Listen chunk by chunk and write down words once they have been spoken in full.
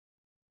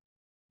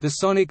The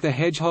Sonic the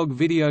Hedgehog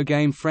video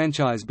game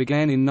franchise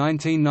began in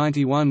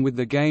 1991 with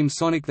the game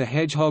Sonic the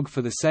Hedgehog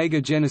for the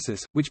Sega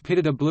Genesis, which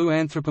pitted a blue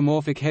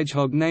anthropomorphic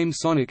hedgehog named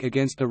Sonic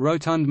against a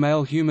rotund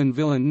male human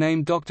villain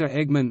named Doctor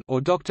Eggman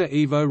or Dr.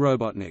 Evo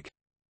Robotnik.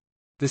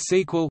 The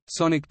sequel,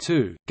 Sonic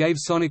 2, gave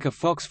Sonic a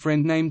fox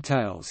friend named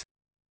Tails.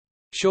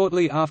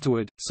 Shortly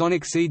afterward,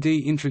 Sonic CD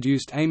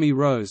introduced Amy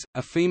Rose,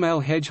 a female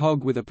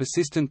hedgehog with a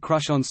persistent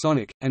crush on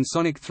Sonic, and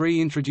Sonic 3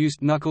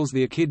 introduced Knuckles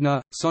the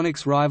Echidna,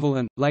 Sonic's rival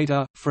and,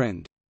 later,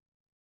 friend.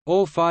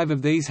 All 5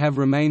 of these have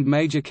remained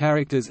major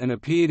characters and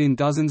appeared in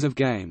dozens of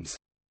games.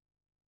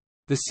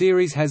 The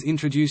series has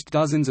introduced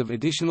dozens of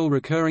additional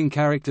recurring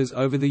characters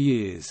over the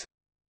years.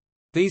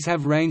 These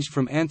have ranged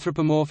from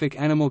anthropomorphic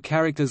animal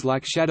characters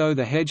like Shadow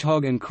the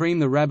Hedgehog and Cream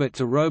the Rabbit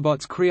to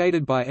robots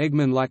created by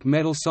Eggman like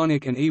Metal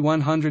Sonic and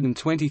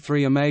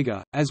E123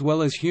 Omega, as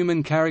well as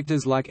human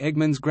characters like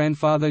Eggman's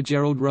grandfather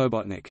Gerald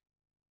Robotnik.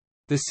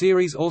 The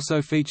series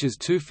also features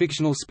 2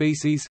 fictional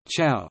species,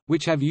 Chao,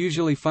 which have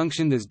usually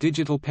functioned as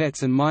digital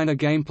pets and minor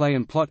gameplay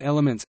and plot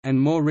elements, and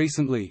more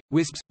recently,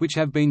 Wisps, which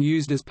have been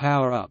used as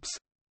power-ups.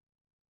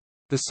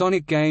 The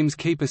Sonic games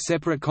keep a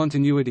separate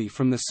continuity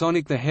from the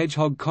Sonic the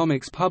Hedgehog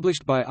comics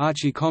published by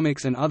Archie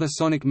Comics and other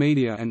Sonic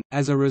media and,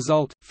 as a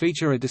result,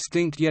 feature a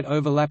distinct yet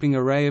overlapping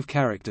array of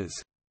characters.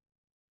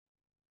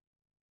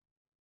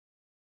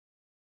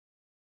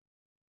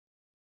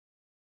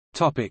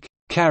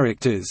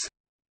 Characters.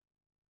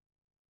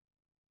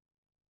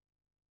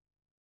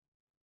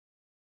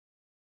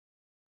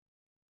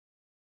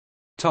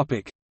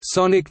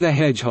 Sonic the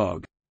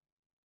Hedgehog.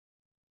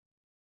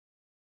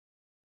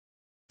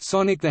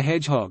 Sonic the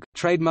Hedgehog,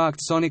 trademarked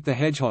Sonic the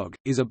Hedgehog,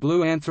 is a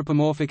blue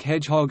anthropomorphic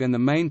hedgehog and the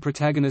main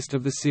protagonist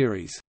of the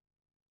series.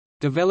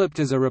 Developed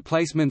as a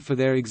replacement for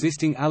their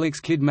existing Alex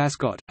Kidd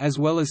mascot, as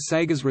well as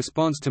Sega's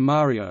response to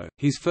Mario,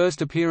 his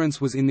first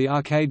appearance was in the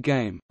arcade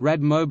game,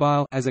 Rad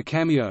Mobile as a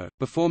cameo,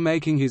 before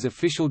making his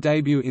official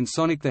debut in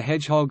Sonic the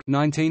Hedgehog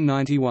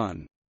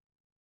 1991.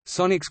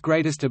 Sonic's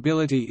greatest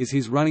ability is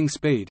his running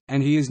speed,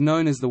 and he is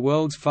known as the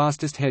world's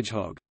fastest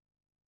hedgehog.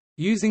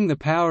 Using the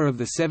power of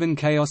the 7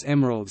 Chaos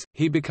Emeralds,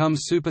 he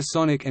becomes Super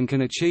Sonic and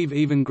can achieve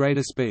even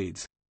greater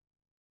speeds.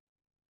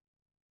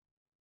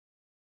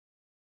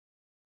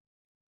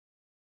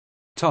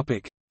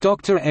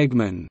 Dr.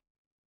 Eggman.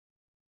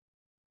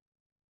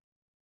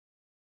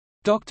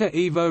 Dr.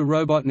 Evo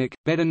Robotnik,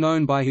 better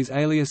known by his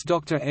alias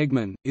Dr.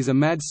 Eggman, is a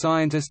mad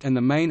scientist and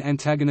the main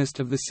antagonist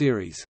of the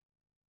series.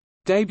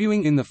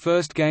 Debuting in the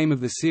first game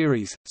of the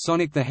series,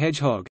 Sonic the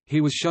Hedgehog,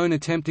 he was shown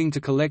attempting to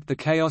collect the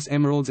Chaos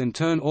Emeralds and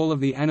turn all of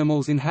the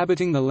animals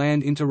inhabiting the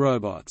land into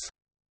robots.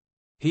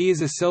 He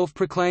is a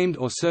self-proclaimed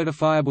or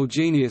certifiable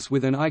genius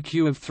with an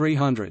IQ of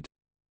 300.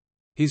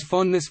 His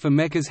fondness for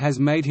mechas has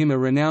made him a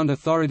renowned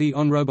authority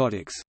on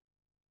robotics.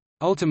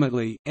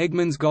 Ultimately,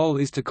 Eggman's goal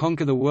is to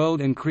conquer the world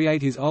and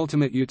create his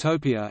ultimate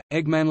utopia,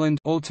 Eggmanland,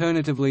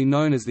 alternatively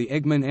known as the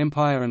Eggman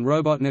Empire and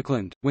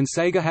Robotnikland. When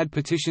Sega had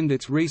petitioned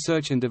its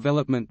research and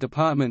development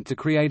department to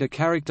create a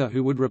character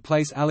who would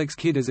replace Alex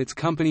Kidd as its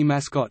company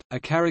mascot, a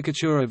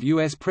caricature of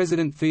U.S.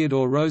 President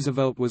Theodore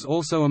Roosevelt was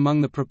also among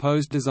the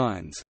proposed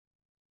designs.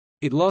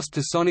 It lost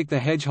to Sonic the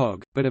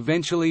Hedgehog, but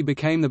eventually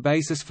became the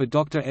basis for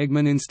Dr.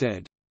 Eggman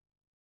instead.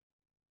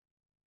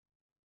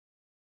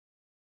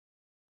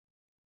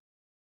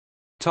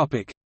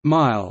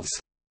 Miles,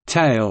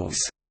 Tails,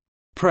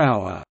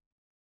 Prower.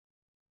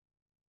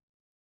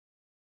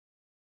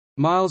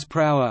 Miles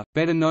Prower,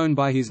 better known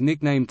by his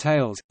nickname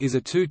Tails, is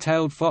a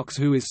 2-tailed fox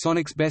who is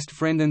Sonic's best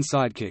friend and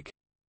sidekick.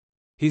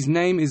 His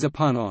name is a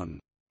pun on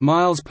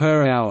miles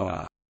per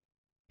hour.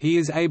 He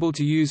is able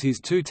to use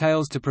his 2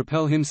 tails to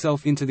propel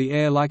himself into the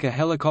air like a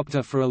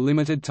helicopter for a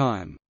limited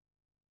time.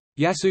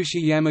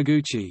 Yasushi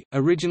Yamaguchi,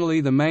 originally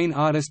the main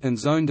artist and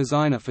zone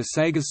designer for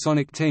Sega's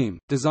Sonic team,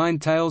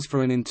 designed Tails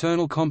for an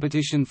internal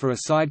competition for a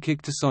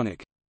sidekick to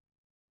Sonic.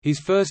 His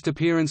first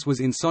appearance was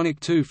in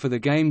Sonic 2 for the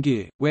Game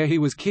Gear, where he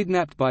was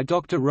kidnapped by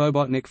Dr.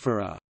 Robotnik for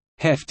a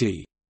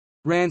hefty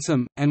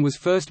ransom, and was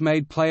first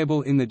made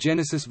playable in the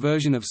Genesis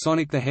version of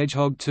Sonic the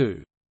Hedgehog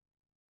 2.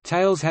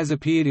 Tails has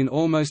appeared in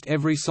almost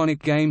every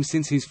Sonic game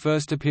since his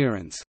first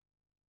appearance.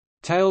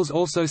 Tails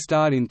also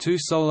starred in 2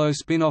 solo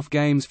spin-off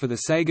games for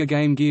the Sega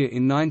Game Gear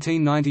in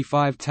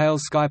 1995,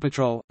 Tails Sky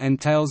Patrol, and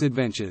Tails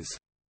Adventures.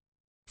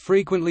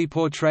 Frequently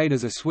portrayed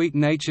as a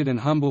sweet-natured and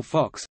humble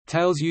fox,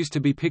 Tails used to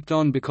be picked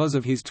on because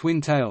of his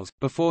twin tails,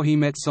 before he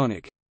met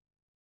Sonic.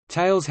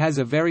 Tails has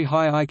a very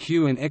high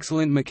IQ and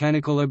excellent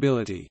mechanical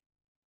ability.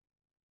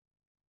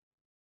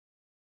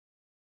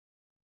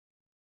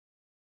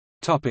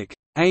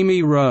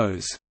 Amy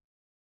Rose.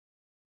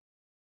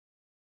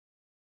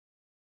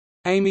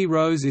 Amy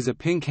Rose is a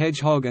pink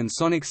hedgehog and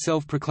Sonic's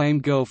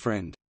self-proclaimed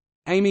girlfriend.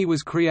 Amy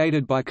was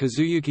created by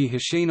Kazuyuki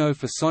Hoshino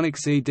for Sonic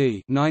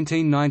CD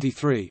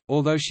 1993,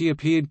 although she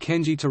appeared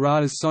Kenji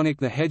Terada's Sonic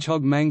the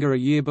Hedgehog manga a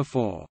year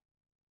before.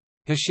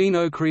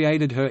 Hoshino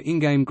created her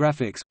in-game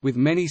graphics, with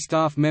many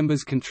staff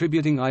members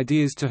contributing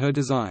ideas to her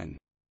design.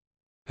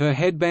 Her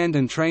headband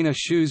and trainer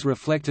shoes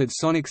reflected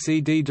Sonic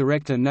CD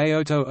director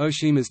Naoto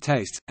Oshima's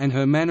tastes, and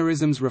her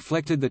mannerisms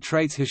reflected the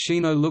traits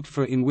Hoshino looked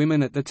for in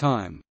women at the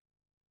time.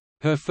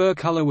 Her fur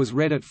color was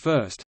red at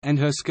first, and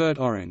her skirt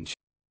orange.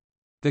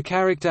 The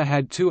character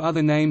had two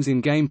other names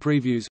in game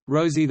previews,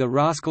 Rosie the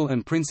Rascal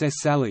and Princess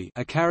Sally,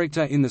 a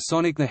character in the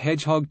Sonic the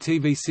Hedgehog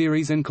TV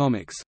series and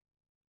comics.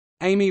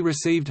 Amy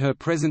received her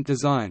present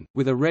design,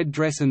 with a red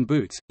dress and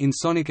boots, in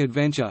Sonic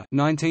Adventure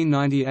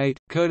 1998,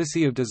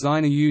 courtesy of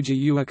designer Yuji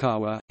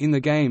Uekawa. In the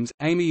games,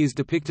 Amy is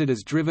depicted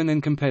as driven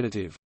and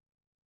competitive.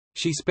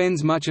 She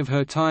spends much of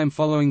her time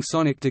following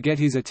Sonic to get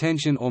his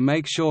attention or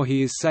make sure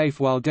he is safe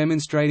while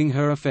demonstrating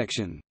her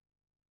affection.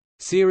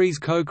 Series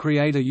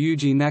co-creator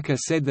Yuji Naka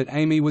said that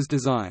Amy was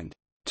designed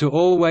to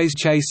always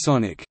chase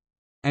Sonic,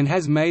 and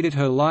has made it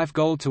her life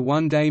goal to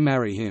one day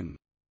marry him.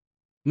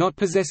 Not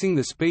possessing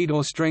the speed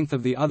or strength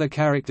of the other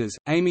characters,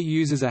 Amy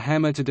uses a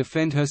hammer to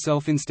defend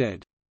herself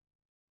instead.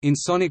 In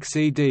Sonic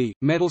CD,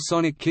 Metal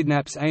Sonic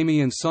kidnaps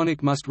Amy and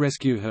Sonic must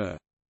rescue her.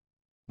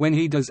 When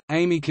he does,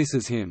 Amy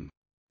kisses him.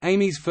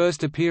 Amy's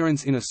first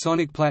appearance in a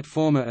Sonic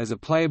platformer as a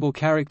playable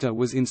character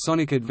was in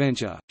Sonic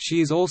Adventure.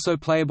 She is also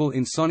playable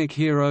in Sonic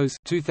Heroes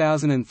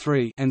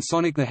 2003 and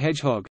Sonic the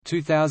Hedgehog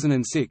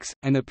 2006,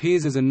 and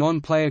appears as a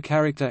non-player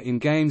character in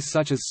games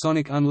such as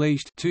Sonic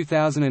Unleashed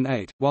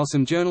 2008. While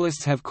some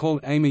journalists have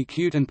called Amy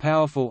cute and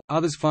powerful,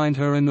 others find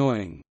her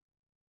annoying.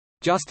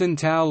 Justin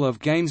Towle of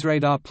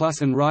GamesRadar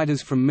Plus and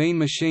writers from Mean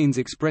Machines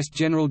expressed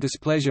general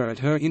displeasure at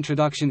her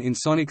introduction in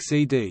Sonic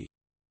CD.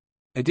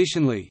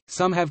 Additionally,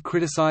 some have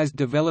criticized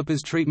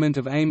developers' treatment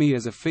of Amy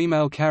as a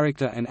female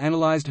character and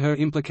analyzed her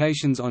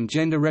implications on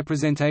gender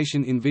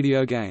representation in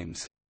video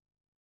games.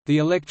 The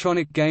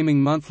Electronic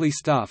Gaming Monthly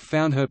staff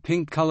found her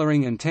pink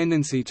coloring and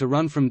tendency to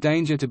run from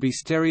danger to be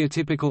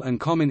stereotypical and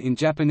common in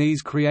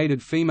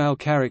Japanese-created female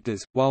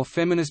characters, while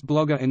feminist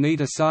blogger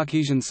Anita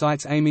Sarkeesian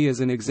cites Amy as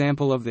an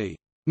example of the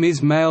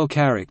Ms. Male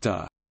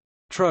character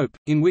trope,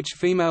 in which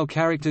female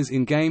characters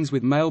in games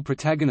with male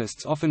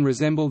protagonists often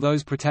resemble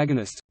those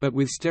protagonists, but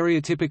with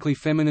stereotypically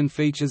feminine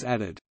features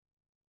added.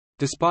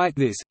 Despite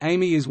this,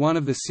 Amy is one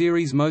of the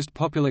series' most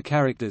popular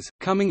characters,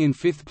 coming in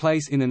 5th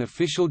place in an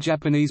official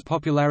Japanese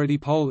popularity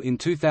poll in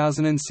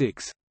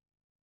 2006.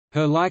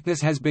 Her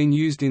likeness has been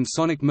used in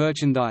Sonic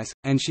merchandise,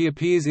 and she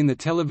appears in the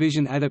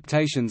television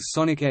adaptations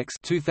Sonic X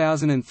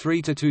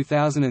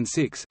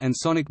 (2003–2006) and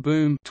Sonic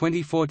Boom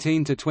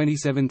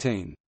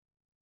 (2014–2017).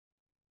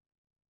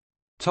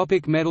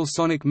 Metal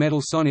Sonic.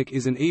 Metal Sonic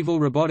is an evil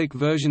robotic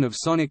version of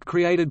Sonic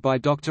created by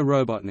Doctor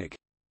Robotnik.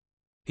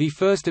 He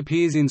first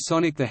appears in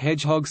Sonic the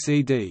Hedgehog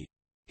CD.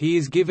 He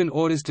is given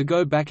orders to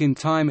go back in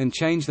time and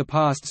change the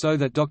past so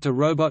that Dr.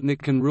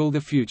 Robotnik can rule the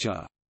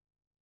future.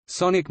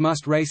 Sonic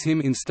must race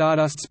him in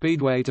Stardust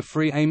Speedway to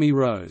free Amy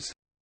Rose.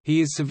 He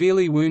is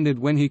severely wounded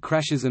when he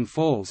crashes and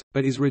falls,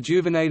 but is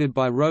rejuvenated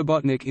by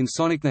Robotnik in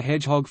Sonic the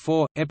Hedgehog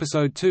 4,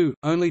 Episode 2,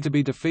 only to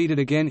be defeated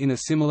again in a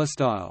similar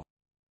style.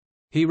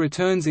 He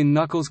returns in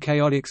Knuckles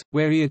Chaotix,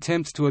 where he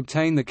attempts to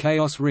obtain the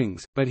Chaos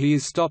Rings, but he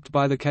is stopped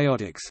by the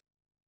Chaotix.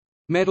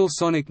 Metal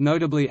Sonic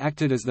notably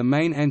acted as the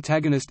main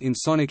antagonist in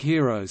Sonic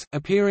Heroes,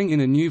 appearing in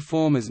a new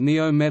form as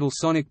Neo Metal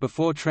Sonic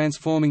before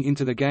transforming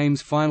into the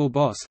game's final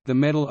boss, the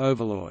Metal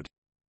Overlord.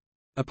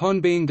 Upon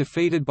being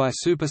defeated by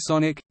Super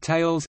Sonic,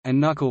 Tails,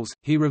 and Knuckles,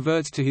 he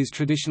reverts to his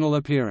traditional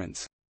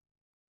appearance.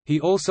 He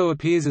also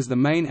appears as the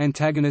main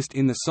antagonist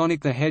in the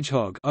Sonic the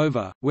Hedgehog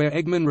OVA, where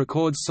Eggman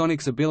records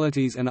Sonic's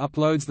abilities and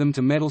uploads them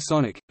to Metal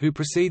Sonic, who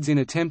proceeds in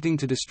attempting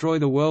to destroy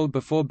the world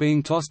before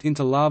being tossed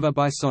into lava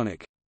by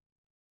Sonic.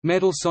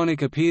 Metal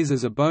Sonic appears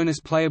as a bonus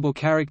playable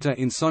character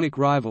in Sonic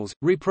Rivals,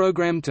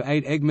 reprogrammed to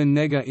aid Eggman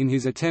Nega in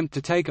his attempt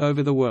to take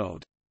over the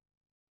world.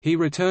 He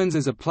returns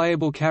as a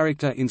playable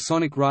character in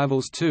Sonic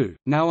Rivals 2,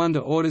 now under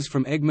orders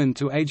from Eggman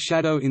to aid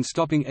Shadow in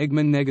stopping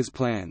Eggman Nega's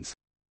plans.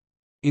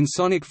 In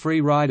Sonic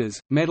Free Riders,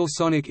 Metal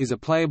Sonic is a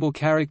playable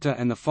character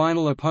and the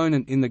final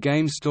opponent in the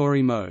game's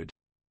story mode.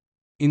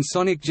 In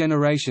Sonic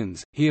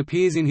Generations, he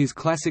appears in his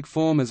classic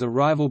form as a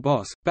rival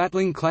boss,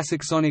 battling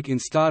classic Sonic in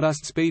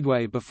Stardust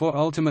Speedway before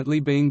ultimately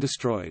being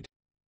destroyed.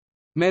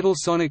 Metal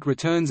Sonic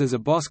returns as a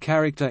boss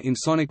character in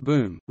Sonic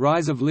Boom,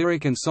 Rise of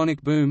Lyric and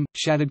Sonic Boom,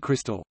 Shattered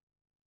Crystal.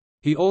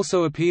 He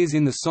also appears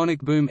in the Sonic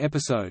Boom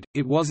episode,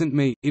 It Wasn't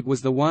Me, It Was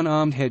the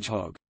One-Armed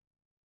Hedgehog.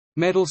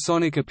 Metal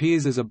Sonic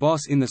appears as a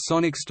boss in the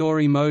Sonic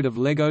Story mode of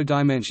LEGO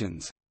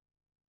Dimensions.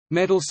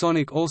 Metal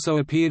Sonic also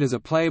appeared as a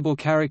playable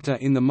character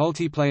in the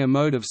multiplayer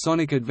mode of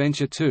Sonic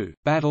Adventure 2,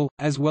 Battle,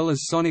 as well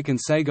as Sonic and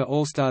Sega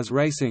All-Stars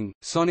Racing,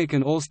 Sonic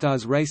and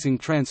All-Stars Racing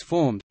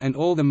Transformed, and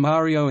all the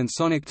Mario and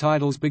Sonic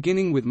titles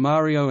beginning with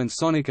Mario and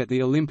Sonic at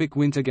the Olympic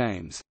Winter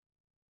Games.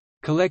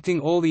 Collecting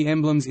all the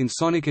emblems in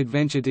Sonic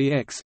Adventure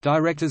DX,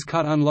 Director's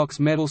Cut unlocks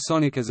Metal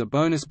Sonic as a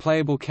bonus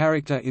playable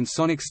character in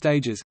Sonic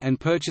Stages, and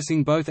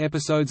purchasing both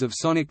episodes of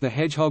Sonic the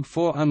Hedgehog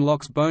 4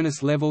 unlocks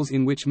bonus levels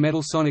in which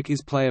Metal Sonic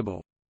is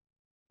playable.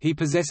 He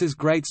possesses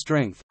great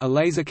strength, a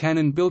laser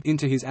cannon built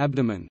into his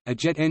abdomen, a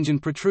jet engine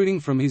protruding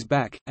from his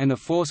back, and a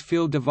force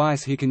field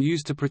device he can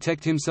use to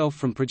protect himself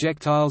from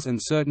projectiles and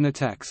certain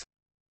attacks.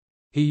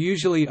 He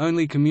usually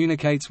only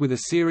communicates with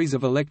a series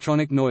of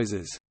electronic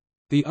noises.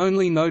 The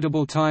only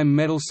notable time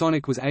Metal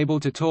Sonic was able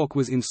to talk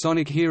was in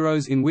Sonic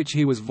Heroes, in which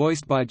he was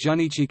voiced by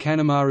Junichi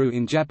Kanemaru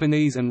in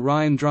Japanese and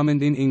Ryan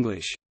Drummond in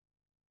English.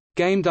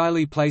 Game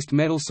Daily placed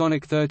Metal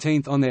Sonic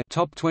 13th on their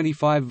Top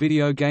 25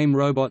 Video Game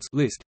Robots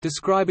list,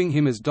 describing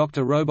him as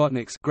Dr.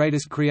 Robotnik's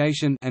greatest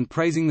creation and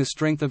praising the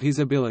strength of his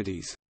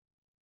abilities.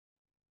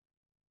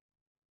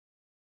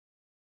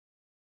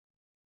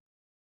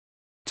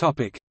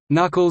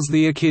 Knuckles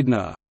the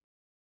Echidna.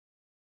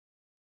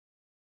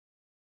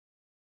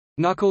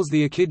 Knuckles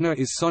the Echidna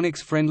is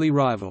Sonic's friendly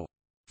rival.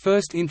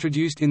 First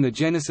introduced in the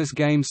Genesis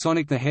game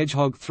Sonic the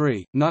Hedgehog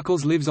 3,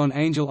 Knuckles lives on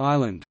Angel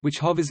Island, which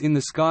hovers in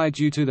the sky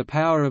due to the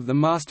power of the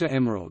Master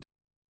Emerald.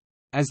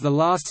 As the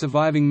last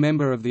surviving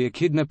member of the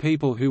Echidna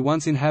people who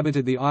once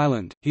inhabited the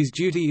island, his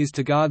duty is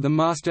to guard the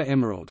Master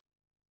Emerald.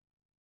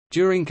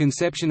 During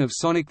conception of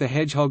Sonic the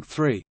Hedgehog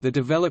 3, the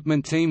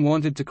development team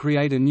wanted to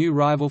create a new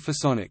rival for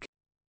Sonic.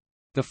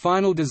 The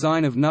final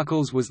design of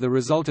Knuckles was the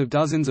result of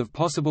dozens of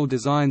possible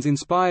designs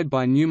inspired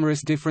by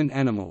numerous different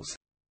animals.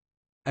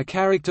 A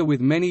character with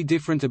many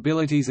different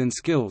abilities and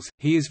skills,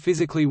 he is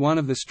physically one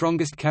of the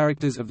strongest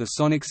characters of the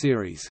Sonic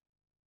series.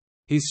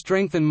 His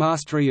strength and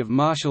mastery of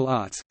martial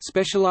arts,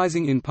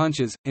 specializing in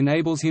punches,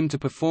 enables him to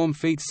perform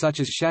feats such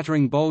as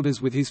shattering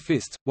boulders with his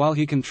fists, while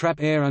he can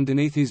trap air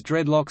underneath his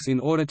dreadlocks in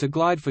order to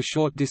glide for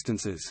short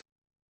distances.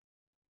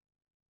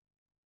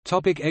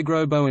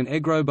 EggRobo. An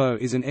EggRobo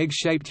is an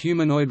egg-shaped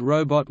humanoid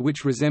robot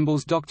which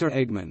resembles Doctor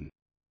Eggman.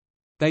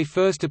 They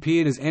first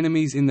appeared as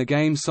enemies in the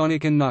game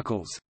Sonic and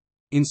Knuckles.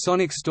 In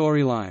Sonic's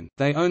storyline,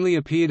 they only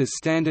appeared as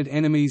standard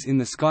enemies in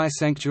the Sky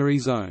Sanctuary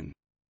Zone.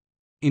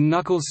 In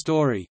Knuckles'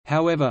 story,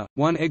 however,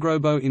 one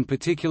EggRobo in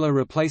particular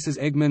replaces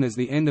Eggman as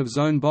the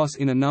end-of-zone boss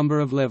in a number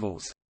of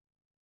levels.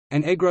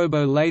 An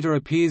EggRobo later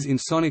appears in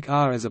Sonic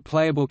R as a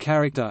playable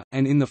character,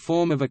 and in the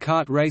form of a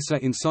kart racer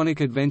in Sonic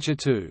Adventure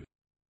 2.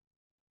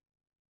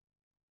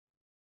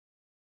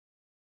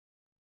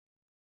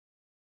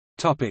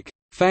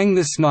 Fang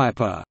the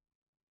Sniper.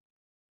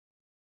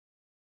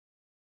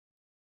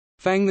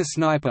 Fang the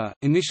Sniper,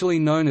 initially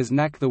known as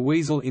Knack the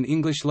Weasel in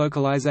English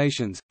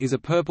localizations, is a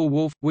purple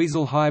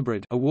wolf-weasel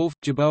hybrid, a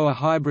wolf-jerboa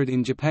hybrid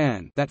in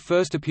Japan, that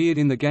first appeared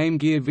in the Game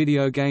Gear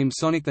video game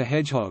Sonic the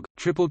Hedgehog,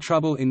 Triple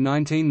Trouble in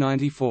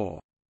 1994.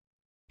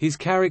 His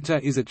character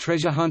is a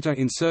treasure hunter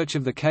in search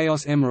of the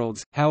Chaos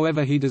Emeralds,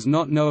 however he does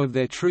not know of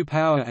their true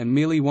power and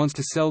merely wants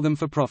to sell them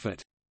for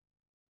profit.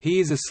 He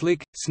is a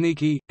slick,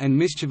 sneaky, and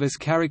mischievous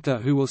character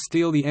who will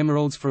steal the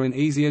emeralds for an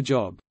easier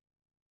job.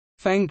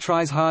 Fang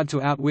tries hard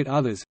to outwit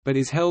others, but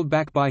is held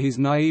back by his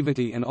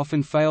naivety and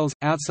often fails.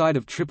 Outside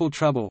of Triple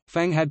Trouble,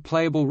 Fang had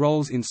playable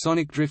roles in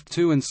Sonic Drift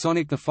 2 and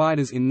Sonic the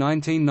Fighters in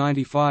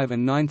 1995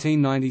 and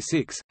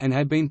 1996, and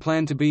had been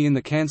planned to be in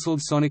the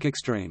cancelled Sonic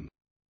Extreme.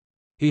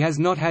 He has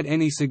not had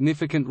any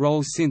significant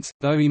roles since,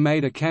 though he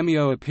made a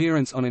cameo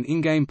appearance on an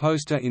in-game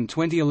poster in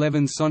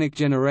 2011's Sonic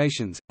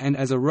Generations, and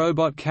as a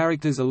robot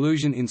character's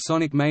illusion in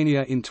Sonic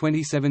Mania in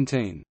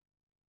 2017.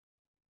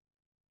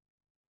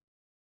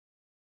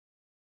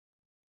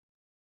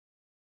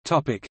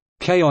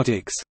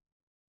 Chaotix.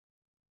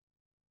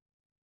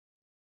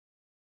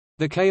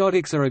 The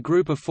Chaotix are a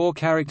group of 4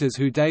 characters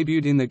who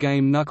debuted in the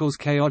game Knuckles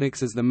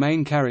Chaotix as the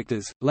main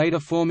characters,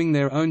 later forming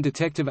their own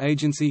detective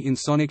agency in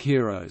Sonic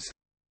Heroes.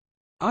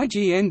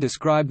 IGN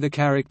described the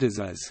characters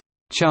as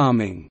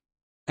charming,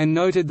 and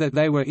noted that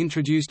they were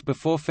introduced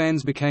before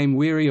fans became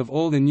weary of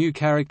all the new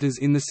characters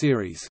in the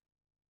series.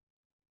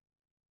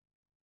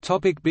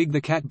 Big the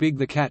Cat. Big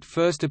the Cat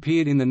first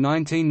appeared in the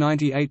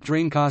 1998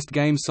 Dreamcast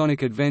game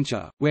Sonic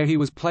Adventure, where he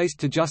was placed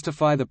to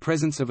justify the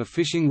presence of a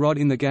fishing rod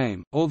in the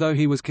game, although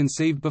he was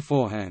conceived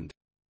beforehand.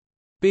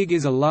 Big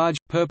is a large,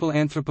 purple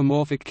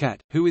anthropomorphic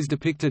cat, who is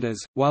depicted as,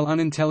 while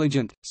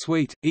unintelligent,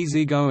 sweet,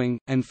 easygoing,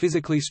 and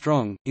physically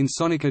strong. In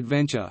Sonic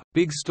Adventure,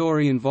 Big's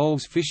story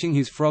involves fishing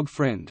his frog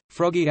friend,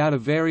 Froggy, out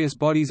of various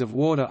bodies of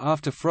water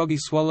after Froggy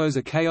swallows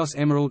a Chaos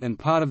Emerald and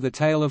part of the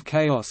Tail of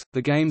Chaos,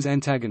 the game's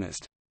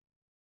antagonist.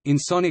 In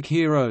Sonic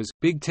Heroes,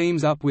 Big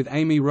teams up with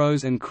Amy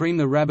Rose and Cream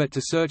the Rabbit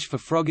to search for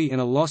Froggy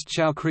and a lost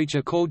Chao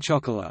creature called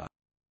Chocola.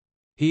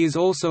 He is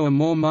also a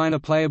more minor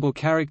playable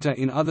character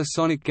in other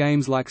Sonic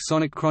games like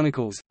Sonic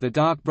Chronicles, The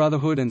Dark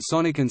Brotherhood and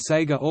Sonic and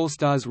Sega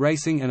All-Stars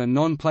Racing, and a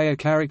non-player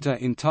character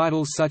in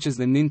titles such as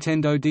the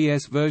Nintendo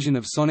DS version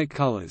of Sonic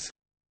Colors.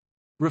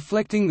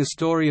 Reflecting the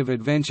story of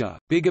adventure,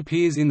 Big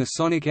appears in the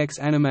Sonic X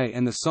anime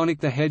and the Sonic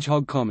the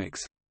Hedgehog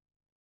comics.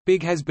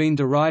 Big has been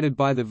derided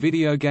by the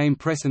video game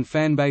press and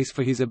fanbase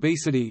for his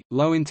obesity,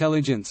 low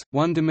intelligence,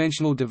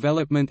 one-dimensional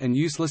development and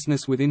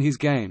uselessness within his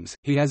games.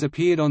 He has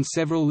appeared on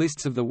several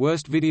lists of the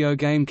worst video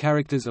game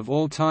characters of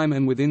all time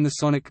and within the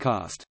Sonic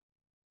cast.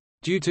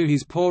 Due to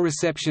his poor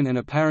reception and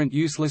apparent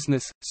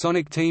uselessness,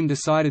 Sonic Team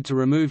decided to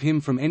remove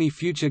him from any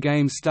future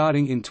games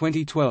starting in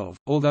 2012,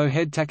 although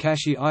head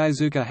Takashi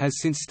Iizuka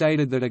has since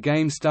stated that a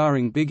game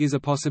starring Big is a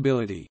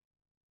possibility.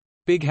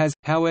 Big has,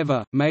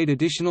 however, made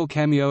additional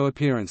cameo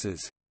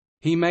appearances.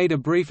 He made a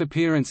brief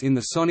appearance in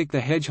the Sonic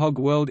the Hedgehog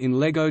world in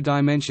LEGO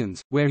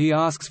Dimensions, where he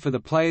asks for the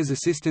player's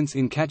assistance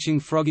in catching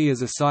Froggy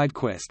as a side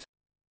quest.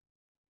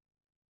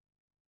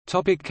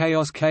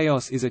 Chaos.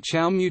 Chaos is a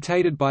Chao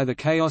mutated by the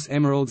Chaos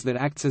Emeralds that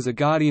acts as a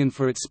guardian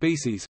for its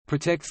species,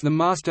 protects the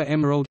Master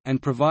Emerald,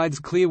 and provides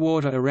clear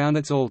water around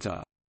its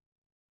altar.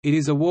 It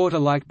is a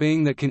water-like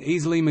being that can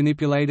easily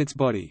manipulate its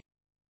body.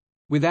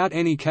 Without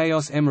any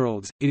Chaos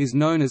Emeralds, it is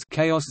known as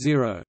Chaos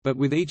Zero, but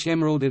with each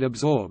emerald it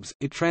absorbs,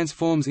 it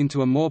transforms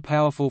into a more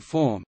powerful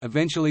form,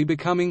 eventually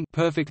becoming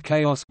Perfect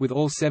Chaos with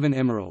all 7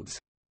 emeralds.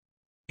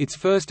 Its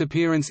first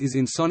appearance is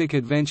in Sonic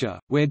Adventure,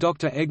 where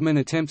Dr. Eggman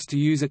attempts to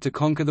use it to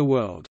conquer the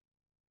world.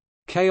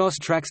 Chaos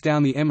tracks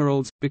down the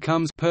emeralds,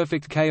 becomes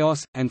Perfect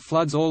Chaos, and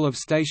floods all of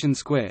Station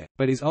Square,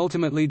 but is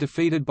ultimately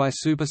defeated by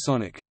Super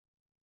Sonic.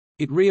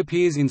 It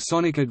reappears in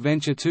Sonic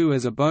Adventure 2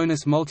 as a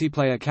bonus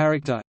multiplayer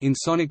character, in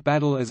Sonic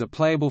Battle as a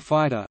playable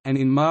fighter, and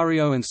in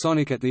Mario and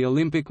Sonic at the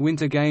Olympic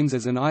Winter Games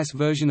as an ice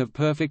version of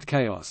Perfect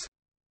Chaos.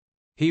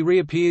 He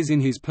reappears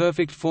in his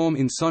perfect form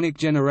in Sonic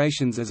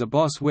Generations as a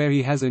boss where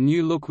he has a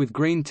new look with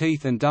green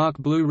teeth and dark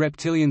blue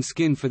reptilian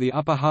skin for the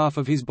upper half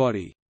of his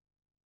body.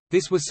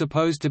 This was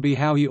supposed to be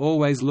how he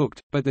always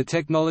looked, but the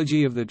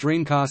technology of the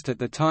Dreamcast at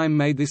the time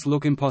made this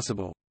look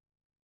impossible.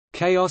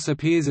 Chaos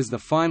appears as the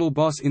final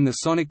boss in the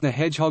Sonic the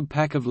Hedgehog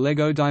pack of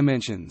LEGO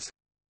Dimensions.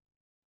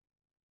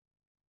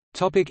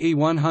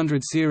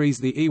 E100 series.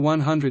 The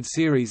E100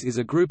 series is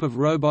a group of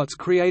robots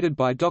created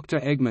by Dr.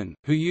 Eggman,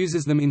 who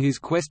uses them in his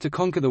quest to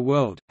conquer the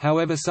world,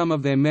 however some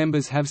of their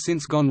members have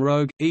since gone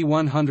rogue.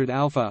 E100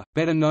 Alpha,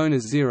 better known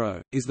as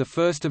Zero, is the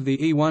first of the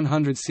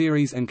E100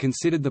 series and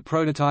considered the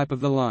prototype of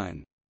the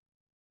line.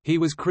 He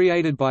was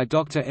created by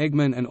Dr.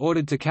 Eggman and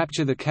ordered to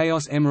capture the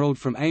Chaos Emerald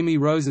from Amy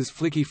Rose's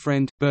flicky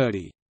friend,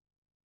 Birdie.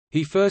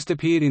 He first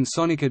appeared in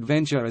Sonic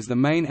Adventure as the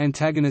main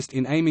antagonist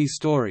in Amy's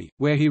story,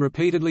 where he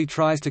repeatedly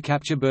tries to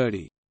capture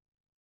Birdie.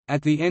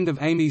 At the end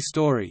of Amy's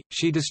story,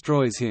 she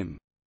destroys him.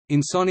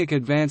 In Sonic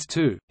Advance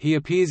 2, he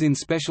appears in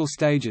special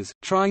stages,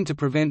 trying to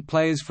prevent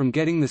players from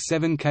getting the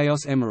 7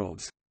 Chaos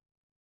Emeralds.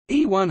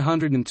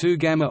 E102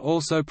 Gamma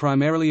also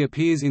primarily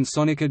appears in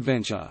Sonic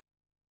Adventure.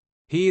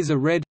 He is a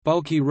red,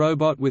 bulky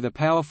robot with a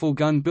powerful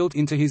gun built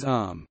into his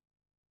arm.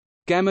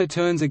 Gamma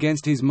turns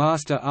against his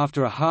master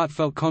after a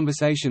heartfelt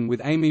conversation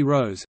with Amy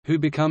Rose, who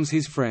becomes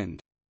his friend.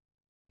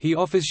 He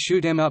offers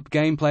shoot-'em-up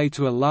gameplay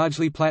to a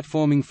largely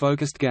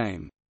platforming-focused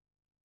game.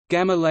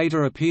 Gamma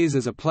later appears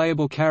as a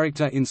playable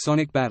character in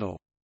Sonic Battle.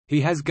 He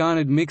has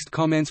garnered mixed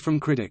comments from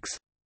critics.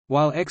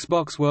 While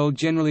Xbox World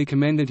generally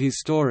commended his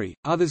story,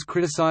 others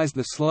criticized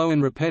the slow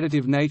and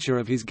repetitive nature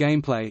of his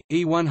gameplay.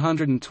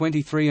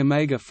 E123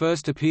 Omega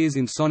first appears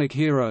in Sonic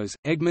Heroes.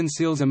 Eggman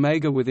seals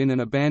Omega within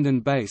an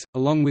abandoned base,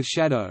 along with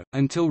Shadow,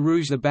 until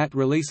Rouge the Bat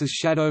releases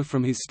Shadow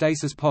from his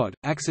stasis pod,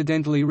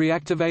 accidentally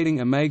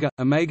reactivating Omega.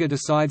 Omega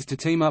decides to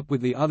team up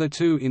with the other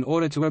two in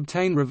order to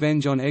obtain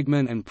revenge on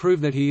Eggman and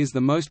prove that he is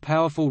the most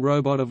powerful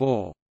robot of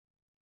all.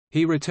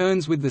 He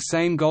returns with the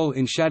same goal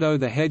in Shadow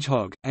the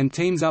Hedgehog, and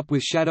teams up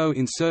with Shadow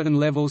in certain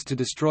levels to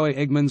destroy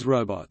Eggman's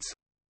robots.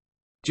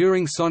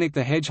 During Sonic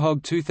the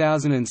Hedgehog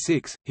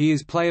 2006, he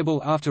is playable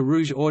after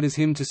Rouge orders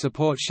him to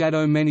support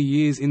Shadow many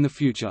years in the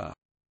future.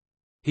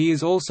 He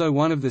is also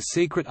one of the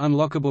secret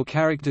unlockable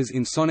characters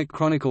in Sonic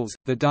Chronicles: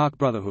 The Dark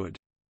Brotherhood.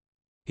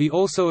 He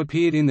also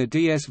appeared in the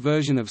DS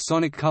version of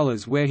Sonic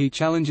Colors where he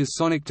challenges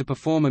Sonic to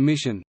perform a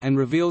mission, and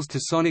reveals to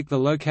Sonic the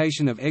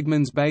location of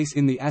Eggman's base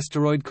in the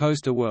Asteroid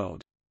Coaster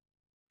world.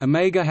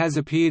 Omega has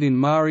appeared in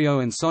Mario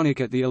and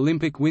Sonic at the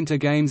Olympic Winter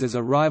Games as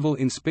a rival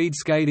in speed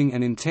skating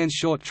and intense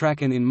short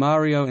track, and in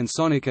Mario and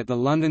Sonic at the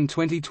London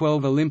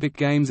 2012 Olympic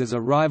Games as a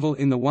rival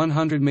in the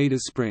 100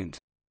 meters sprint.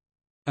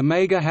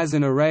 Omega has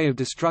an array of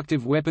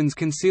destructive weapons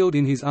concealed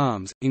in his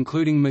arms,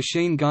 including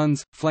machine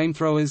guns,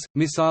 flamethrowers,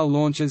 missile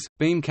launchers,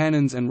 beam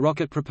cannons and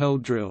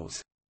rocket-propelled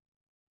drills.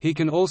 He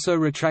can also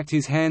retract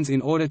his hands in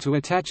order to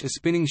attach a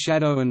spinning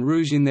Shadow and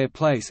Rouge in their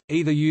place,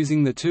 either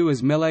using the two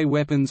as melee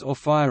weapons or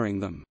firing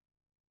them.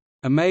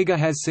 Omega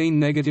has seen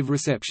negative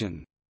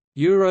reception.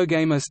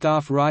 Eurogamer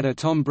staff writer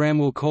Tom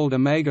Bramwell called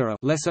Omega a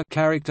lesser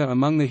character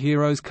among the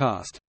Heroes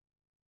cast.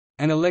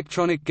 An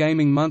Electronic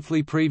Gaming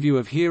Monthly preview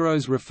of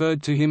Heroes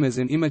referred to him as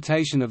an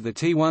imitation of the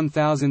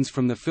T-1000s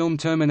from the film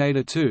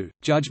Terminator 2: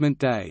 Judgment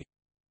Day.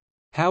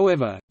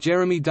 However,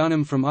 Jeremy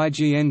Dunham from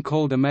IGN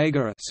called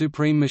Omega a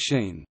supreme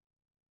machine.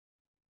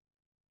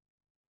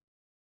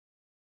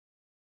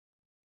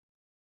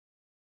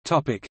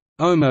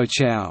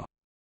 Omochao.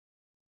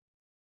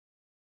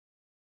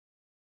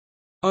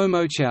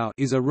 Omochao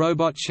is a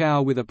robot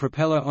Chao with a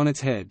propeller on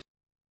its head.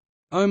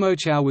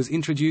 Omochao was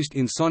introduced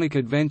in Sonic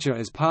Adventure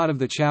as part of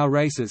the Chao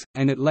races,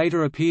 and it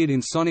later appeared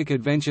in Sonic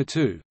Adventure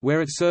 2,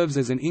 where it serves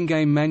as an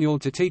in-game manual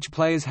to teach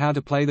players how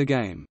to play the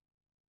game.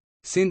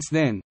 Since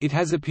then, it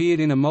has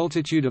appeared in a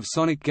multitude of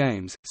Sonic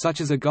games,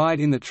 such as a guide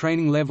in the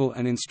training level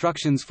and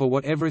instructions for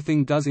what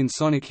everything does in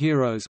Sonic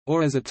Heroes,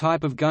 or as a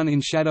type of gun in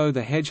Shadow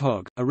the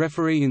Hedgehog, a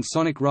referee in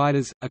Sonic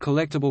Riders, a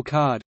collectible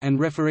card, and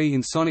referee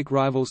in Sonic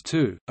Rivals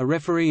 2, a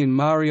referee in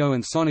Mario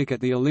and Sonic at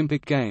the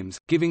Olympic Games,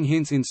 giving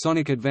hints in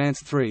Sonic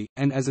Advance 3,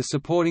 and as a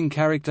supporting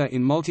character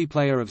in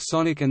multiplayer of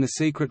Sonic and the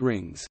Secret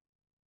Rings.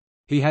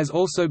 He has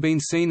also been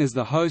seen as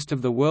the host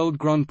of the World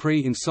Grand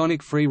Prix in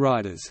Sonic Free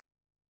Riders.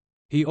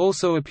 He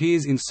also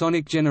appears in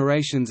Sonic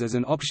Generations as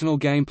an optional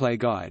gameplay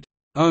guide.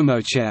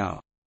 Omochao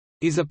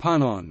is a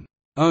pun on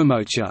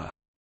Omocha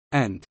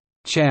and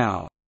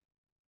Chow.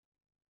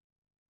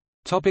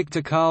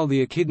 Tikal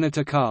the Echidna.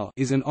 Tikal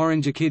is an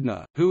orange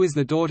echidna, who is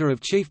the daughter of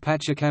Chief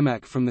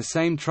Pachacamac from the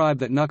same tribe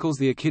that Knuckles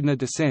the Echidna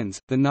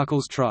descends, the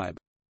Knuckles tribe.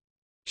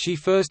 She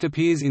first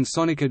appears in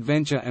Sonic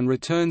Adventure and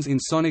returns in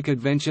Sonic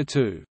Adventure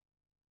 2.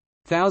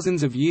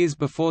 Thousands of years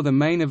before the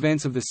main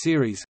events of the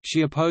series,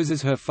 she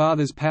opposes her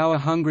father's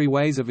power-hungry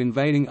ways of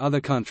invading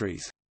other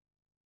countries.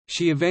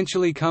 She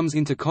eventually comes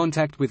into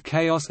contact with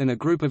Chaos and a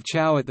group of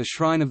Chao at the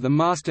shrine of the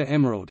Master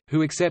Emerald,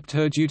 who accept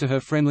her due to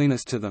her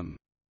friendliness to them.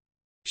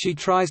 She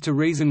tries to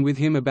reason with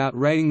him about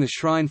raiding the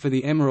shrine for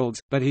the emeralds,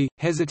 but he,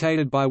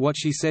 hesitated by what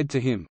she said to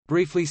him,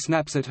 briefly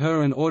snaps at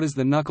her and orders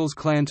the Knuckles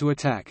clan to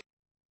attack.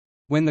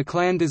 When the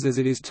clan does as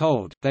it is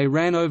told, they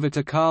ran over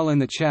Tikal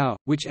and the Chao,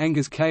 which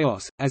angers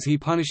Chaos, as he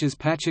punishes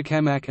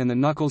Pachacamac and the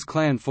Knuckles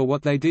clan for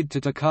what they did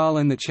to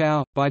Tikal and the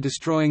Chao, by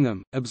destroying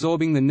them,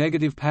 absorbing the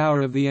negative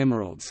power of the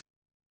emeralds.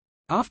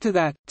 After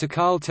that,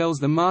 Tikal tells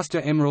the Master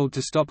Emerald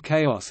to stop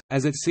Chaos,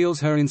 as it seals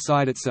her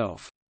inside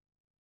itself.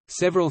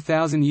 Several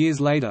thousand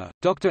years later,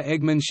 Dr.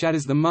 Eggman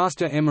shatters the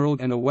Master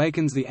Emerald and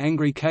awakens the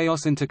angry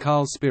Chaos and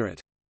Tikal's spirit.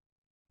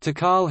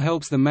 Tikal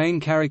helps the main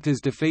characters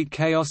defeat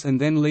Chaos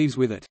and then leaves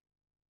with it.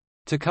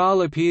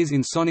 Tikal appears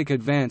in Sonic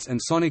Advance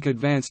and Sonic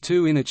Advance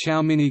 2 in a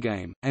Chao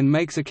minigame, and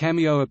makes a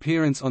cameo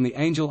appearance on the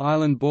Angel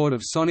Island board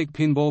of Sonic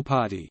Pinball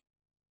Party.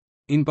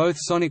 In both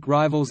Sonic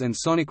Rivals and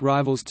Sonic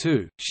Rivals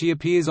 2, she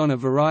appears on a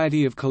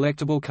variety of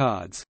collectible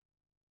cards.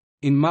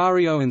 In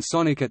Mario and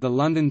Sonic at the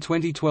London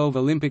 2012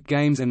 Olympic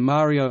Games and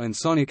Mario and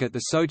Sonic at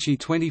the Sochi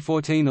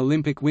 2014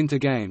 Olympic Winter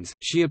Games,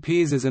 she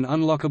appears as an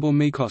unlockable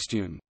Mii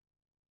costume.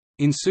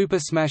 In Super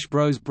Smash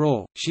Bros.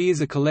 Brawl, she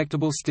is a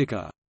collectible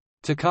sticker.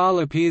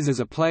 Tikal appears as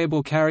a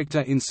playable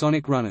character in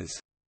Sonic Runners.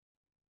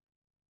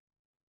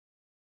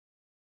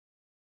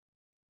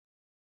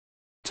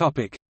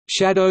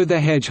 Shadow the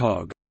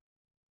Hedgehog.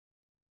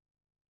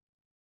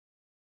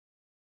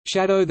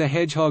 Shadow the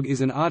Hedgehog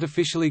is an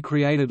artificially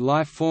created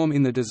life form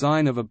in the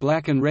design of a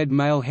black and red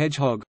male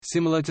hedgehog,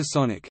 similar to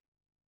Sonic.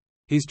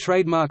 His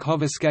trademark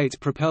hover skates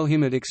propel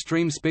him at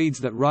extreme speeds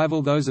that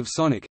rival those of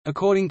Sonic.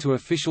 According to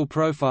official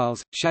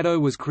profiles, Shadow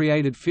was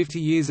created 50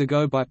 years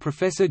ago by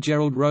Professor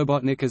Gerald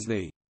Robotnik as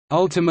the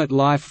ultimate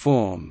life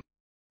form,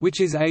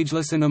 which is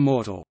ageless and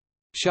immortal.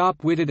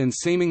 Sharp-witted and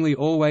seemingly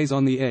always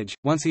on the edge,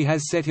 once he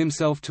has set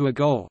himself to a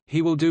goal,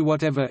 he will do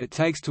whatever it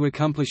takes to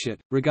accomplish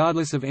it,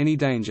 regardless of any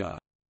danger.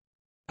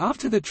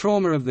 After the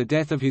trauma of the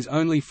death of his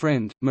only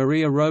friend,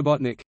 Maria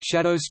Robotnik,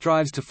 Shadow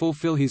strives to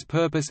fulfill his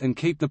purpose and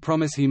keep the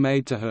promise he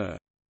made to her.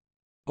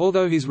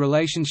 Although his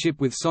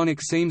relationship with Sonic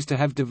seems to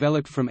have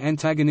developed from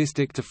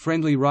antagonistic to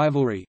friendly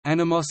rivalry,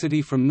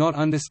 animosity from not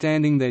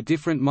understanding their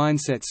different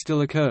mindsets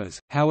still occurs.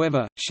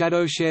 However,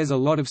 Shadow shares a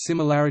lot of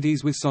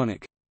similarities with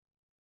Sonic.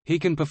 He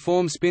can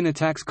perform spin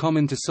attacks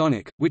common to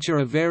Sonic, which are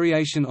a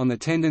variation on the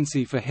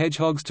tendency for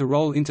hedgehogs to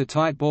roll into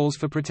tight balls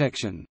for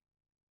protection.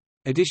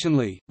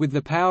 Additionally, with the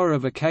power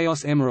of a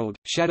Chaos Emerald,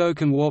 Shadow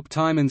can warp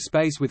time and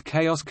space with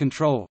Chaos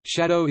Control.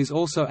 Shadow is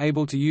also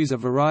able to use a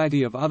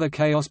variety of other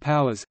Chaos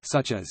powers,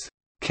 such as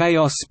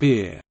Chaos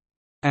Spear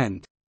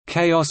and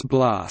Chaos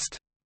Blast.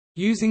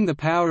 Using the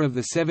power of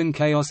the 7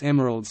 Chaos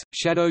Emeralds,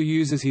 Shadow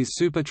uses his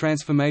super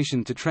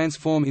transformation to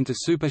transform into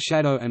Super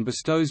Shadow and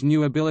bestows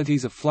new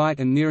abilities of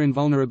flight and near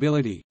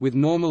invulnerability, with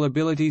normal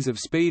abilities of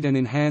speed and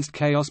enhanced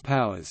Chaos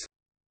powers.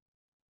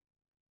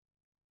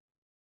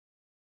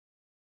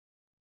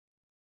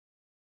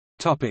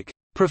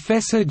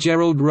 Professor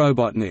Gerald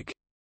Robotnik.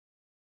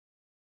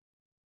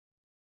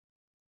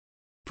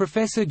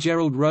 Professor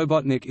Gerald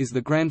Robotnik is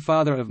the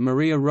grandfather of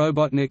Maria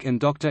Robotnik and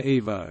Dr.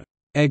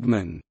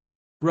 Eggman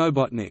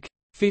Robotnik.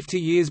 50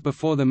 years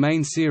before the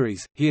main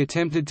series, he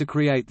attempted to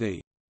create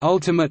the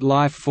ultimate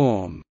life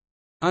form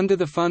under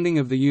the funding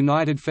of the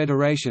United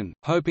Federation,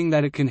 hoping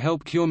that it can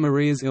help cure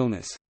Maria's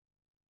illness.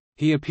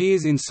 He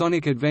appears in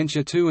Sonic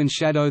Adventure 2 and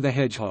Shadow the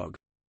Hedgehog.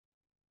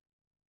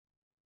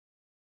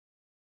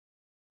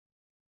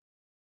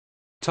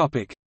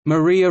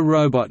 Maria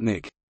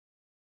Robotnik.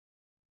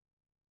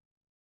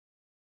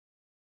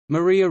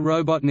 Maria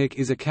Robotnik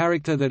is a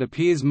character that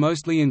appears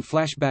mostly in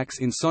flashbacks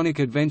in Sonic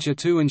Adventure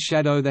 2 and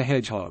Shadow the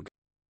Hedgehog.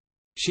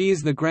 She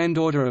is the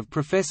granddaughter of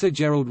Professor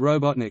Gerald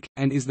Robotnik,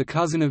 and is the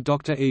cousin of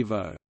Dr.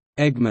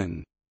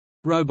 Eggman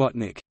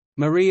Robotnik.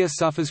 Maria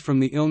suffers from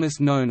the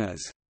illness known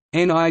as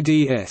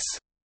NIDS,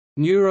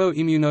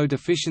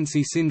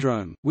 neuroimmunodeficiency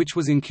syndrome, which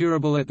was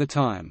incurable at the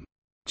time.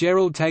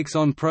 Gerald takes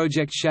on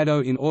Project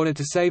Shadow in order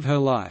to save her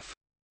life.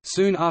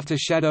 Soon after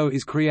Shadow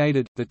is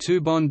created, the two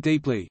bond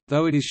deeply,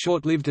 though it is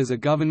short-lived as a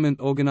government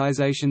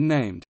organization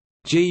named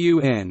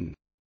G.U.N.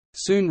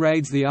 soon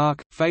raids the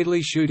Ark,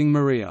 fatally shooting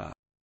Maria.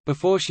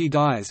 Before she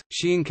dies,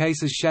 she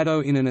encases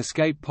Shadow in an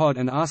escape pod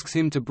and asks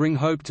him to bring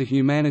hope to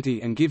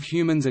humanity and give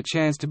humans a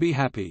chance to be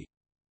happy.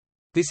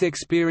 This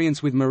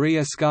experience with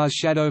Maria scars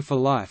Shadow for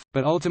life,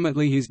 but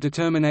ultimately his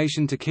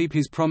determination to keep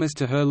his promise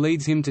to her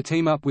leads him to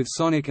team up with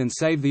Sonic and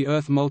save the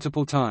Earth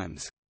multiple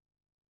times.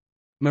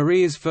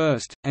 Maria's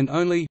first, and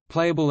only,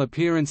 playable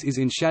appearance is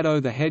in Shadow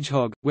the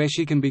Hedgehog, where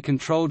she can be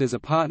controlled as a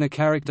partner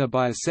character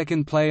by a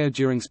second player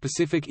during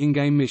specific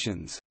in-game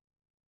missions.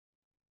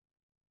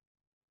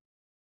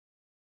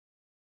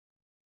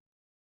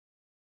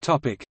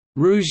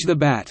 Rouge the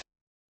Bat.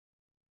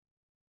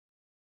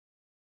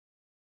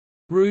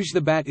 Rouge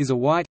the Bat is a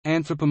white,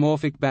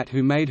 anthropomorphic bat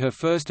who made her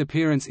first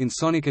appearance in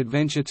Sonic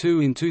Adventure 2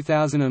 in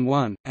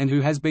 2001, and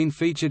who has been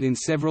featured in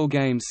several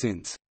games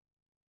since.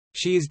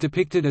 She is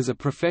depicted as a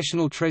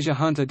professional treasure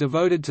hunter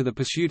devoted to the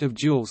pursuit of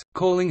jewels,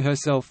 calling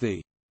herself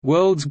the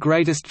world's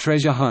greatest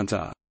treasure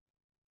hunter.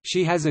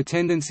 She has a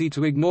tendency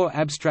to ignore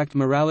abstract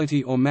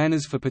morality or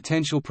manners for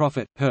potential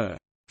profit. Her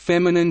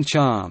feminine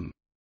charm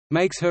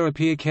makes her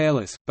appear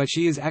careless, but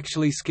she is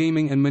actually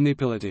scheming and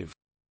manipulative.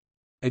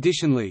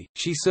 Additionally,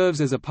 she serves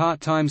as a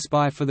part-time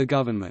spy for the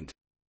government.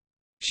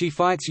 She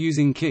fights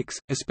using kicks,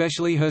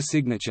 especially her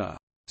signature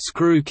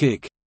screw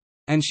kick,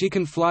 and she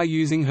can fly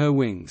using her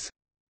wings.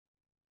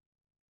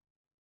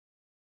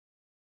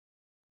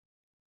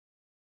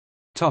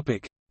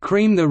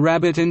 Cream the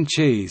Rabbit and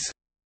Cheese.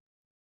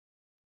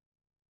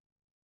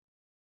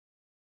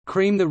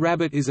 Cream the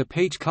Rabbit is a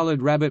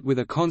peach-colored rabbit with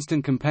a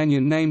constant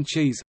companion named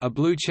Cheese, a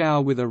blue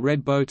chow with a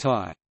red bow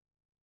tie.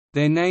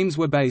 Their names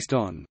were based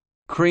on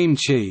cream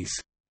cheese.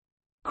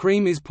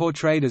 Cream is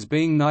portrayed as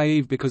being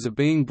naive because of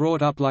being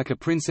brought up like a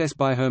princess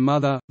by her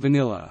mother,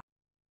 Vanilla.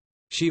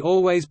 She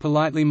always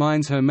politely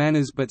minds her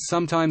manners but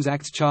sometimes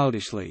acts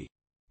childishly.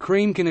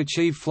 Cream can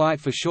achieve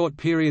flight for short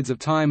periods of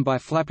time by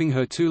flapping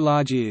her two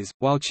large ears,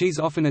 while Cheese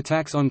often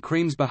attacks on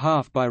Cream's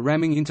behalf by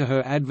ramming into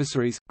her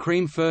adversaries.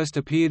 Cream first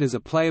appeared as a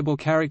playable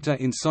character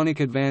in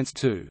Sonic Advance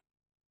 2.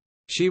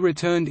 She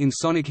returned in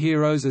Sonic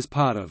Heroes as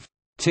part of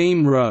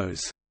Team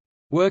Rose,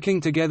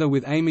 working together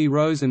with Amy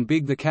Rose and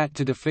Big the Cat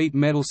to defeat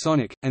Metal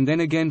Sonic, and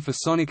then again for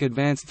Sonic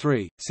Advance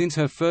 3. Since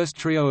her first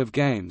trio of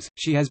games,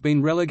 she has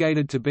been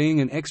relegated to being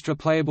an extra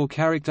playable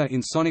character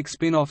in Sonic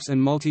spin-offs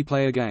and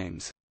multiplayer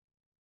games.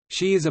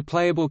 She is a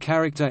playable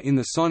character in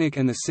the Sonic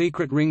and the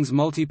Secret Rings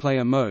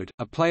multiplayer mode,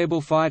 a playable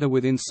fighter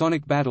within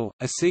Sonic Battle,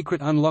 a secret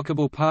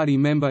unlockable party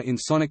member in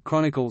Sonic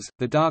Chronicles,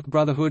 the Dark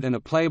Brotherhood, and a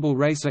playable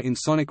racer in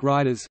Sonic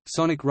Riders,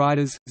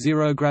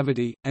 Zero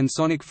Gravity, and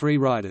Sonic Free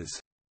Riders.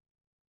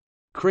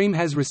 Cream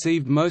has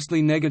received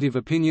mostly negative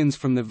opinions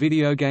from the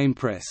video game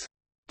press.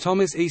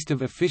 Thomas East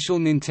of Official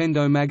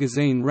Nintendo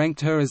magazine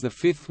ranked her as the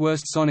fifth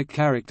worst Sonic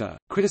character,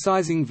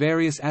 criticizing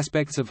various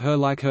aspects of her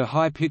like her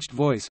high-pitched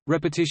voice,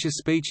 repetitious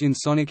speech in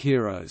Sonic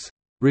Heroes,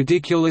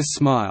 ridiculous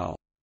smile,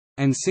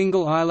 and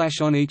single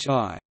eyelash on each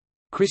eye.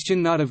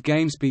 Christian Nutt of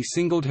GameSpy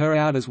singled her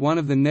out as one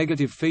of the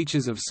negative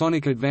features of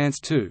Sonic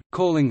Advance 2,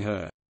 calling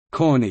her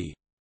corny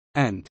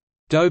and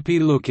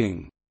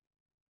dopey-looking.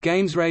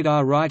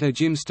 GamesRadar writer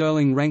Jim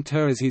Sterling ranked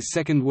her as his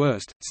second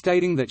worst,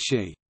 stating that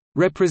she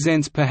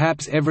represents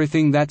perhaps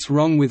everything that's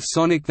wrong with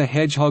Sonic the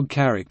Hedgehog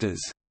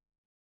characters,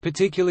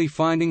 particularly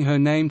finding her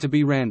name to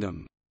be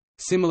random.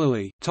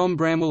 Similarly, Tom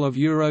Bramwell of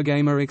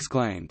Eurogamer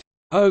exclaimed,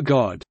 "Oh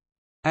God!"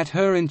 at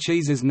her and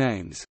Cheese's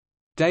names.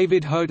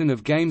 David Houghton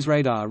of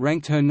GamesRadar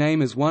ranked her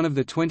name as one of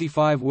the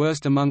 25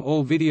 worst among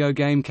all video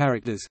game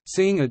characters,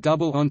 seeing a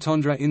double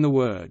entendre in the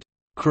word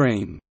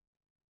cream.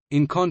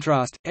 In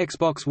contrast,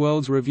 Xbox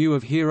World's review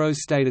of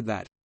Heroes stated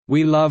that,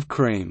 "We love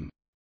Cream,"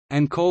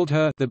 and called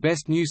her the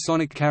best new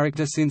Sonic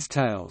character since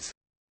Tails.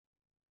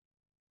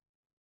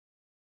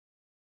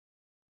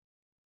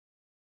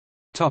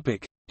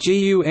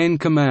 G.U.N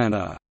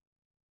Commander.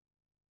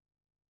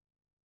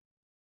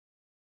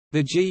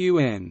 The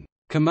G.U.N.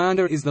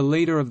 Commander is the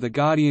leader of the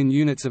Guardian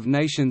Units of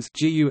Nations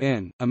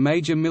 (G.U.N), a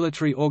major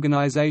military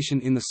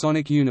organization in the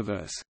Sonic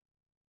universe.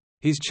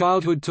 His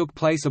childhood took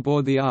place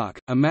aboard the Ark,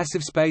 a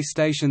massive space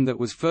station that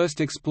was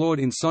first explored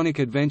in Sonic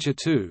Adventure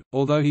 2,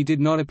 although he did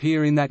not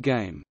appear in that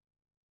game.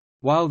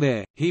 While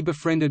there, he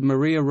befriended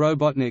Maria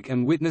Robotnik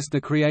and witnessed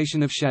the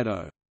creation of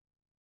Shadow.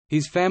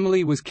 His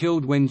family was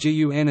killed when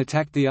G.U.N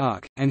attacked the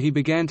Ark, and he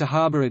began to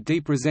harbor a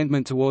deep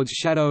resentment towards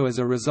Shadow as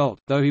a result,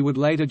 though he would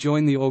later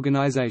join the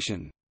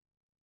organization.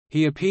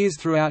 He appears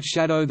throughout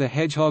Shadow the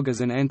Hedgehog as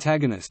an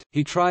antagonist.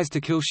 He tries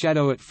to kill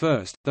Shadow at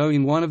first, though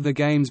in one of the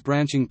game's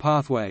branching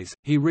pathways,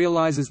 he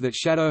realizes that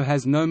Shadow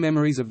has no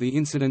memories of the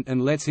incident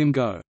and lets him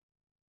go.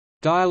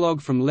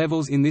 Dialogue from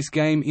levels in this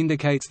game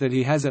indicates that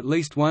he has at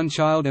least one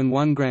child and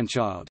one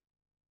grandchild.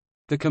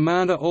 The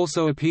Commander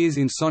also appears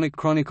in Sonic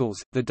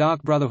Chronicles, The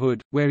Dark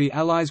Brotherhood, where he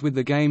allies with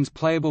the game's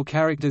playable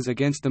characters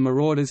against the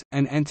Marauders,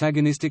 an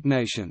antagonistic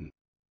nation.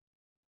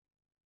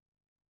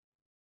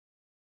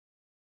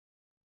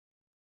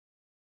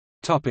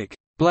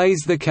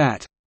 Blaze the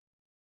Cat.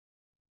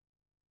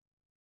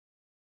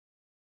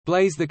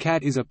 Blaze the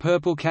Cat is a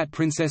purple cat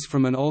princess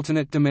from an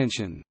alternate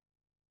dimension.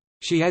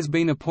 She has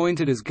been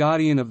appointed as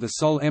guardian of the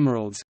Soul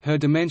Emeralds, her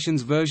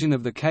dimension's version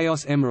of the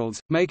Chaos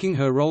Emeralds, making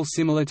her role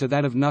similar to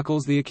that of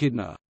Knuckles the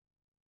Echidna.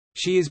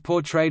 She is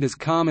portrayed as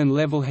calm and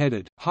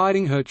level-headed,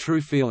 hiding her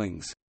true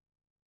feelings.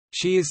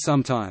 She is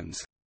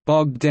sometimes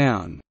bogged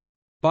down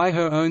by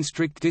her own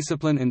strict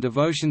discipline and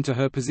devotion to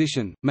her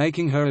position,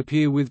 making her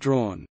appear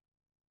withdrawn.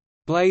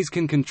 Blaze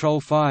can control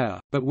fire,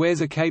 but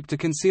wears a cape to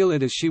conceal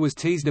it as she was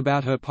teased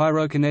about her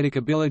pyrokinetic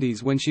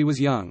abilities when she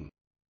was young.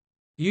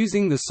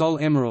 Using the Soul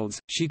Emeralds,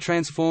 she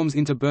transforms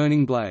into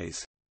Burning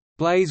Blaze.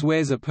 Blaze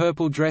wears a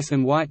purple dress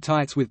and white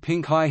tights with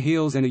pink high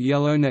heels and a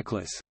yellow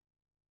necklace.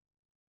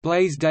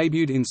 Blaze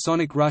debuted in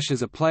Sonic Rush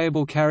as a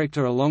playable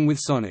character along with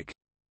Sonic.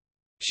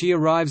 She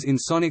arrives in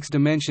Sonic's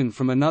dimension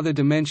from another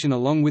dimension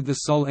along with the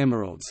Soul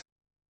Emeralds.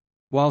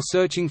 While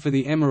searching for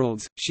the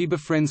Emeralds, she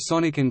befriends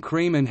Sonic and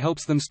Cream and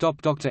helps them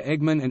stop Doctor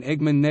Eggman and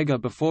Eggman Nega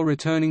before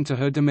returning to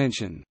her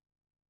dimension.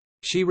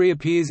 She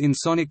reappears in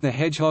Sonic the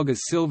Hedgehog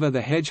as Silver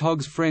the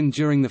Hedgehog's friend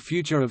during the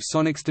future of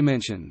Sonic's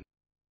dimension.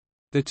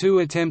 The two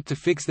attempt to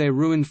fix their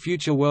ruined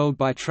future world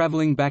by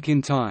traveling back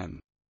in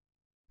time.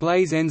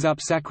 Blaze ends up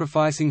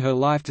sacrificing her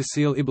life to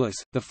seal Iblis,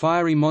 the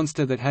fiery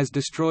monster that has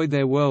destroyed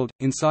their world,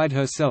 inside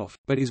herself,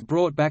 but is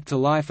brought back to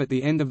life at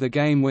the end of the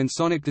game when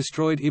Sonic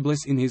destroyed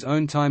Iblis in his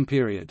own time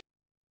period.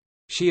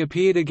 She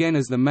appeared again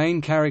as the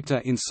main character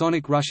in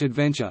Sonic Rush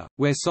Adventure,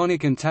 where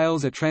Sonic and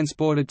Tails are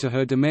transported to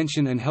her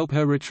dimension and help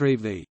her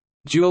retrieve the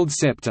Jeweled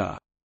Scepter.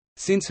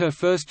 Since her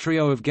first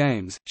trio of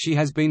games, she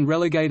has been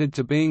relegated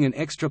to being an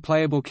extra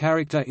playable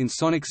character in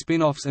Sonic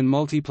spin-offs and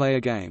multiplayer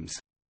games.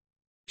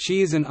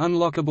 She is an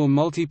unlockable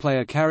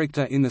multiplayer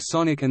character in the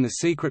Sonic and the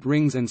Secret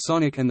Rings and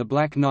Sonic and the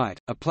Black Knight,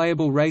 a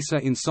playable racer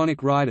in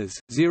Sonic Riders,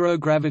 Zero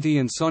Gravity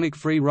and Sonic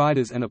Free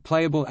Riders, and a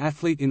playable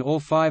athlete in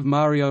all 5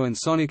 Mario and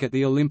Sonic at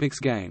the Olympics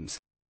Games.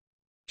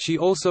 She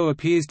also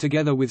appears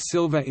together with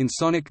Silver in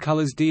Sonic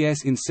Colors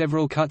DS in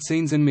several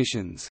cutscenes and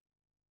missions.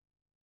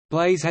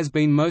 Blaze has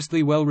been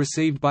mostly well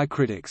received by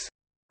critics.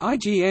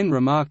 IGN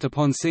remarked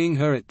upon seeing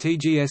her at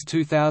TGS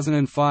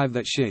 2005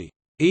 that she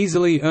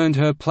easily earned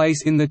her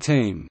place in the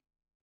team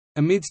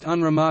amidst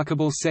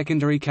unremarkable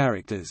secondary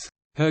characters.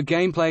 Her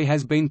gameplay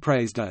has been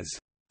praised as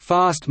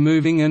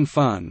fast-moving and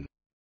fun,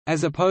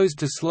 as opposed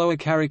to slower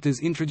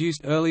characters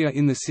introduced earlier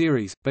in the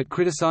series, but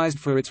criticized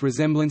for its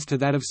resemblance to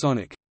that of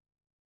Sonic.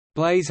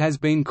 Blaze has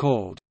been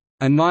called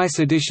a nice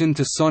addition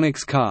to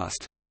Sonic's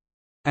cast,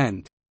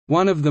 and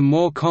one of the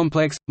more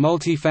complex,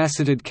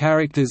 multifaceted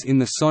characters in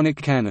the Sonic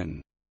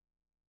canon.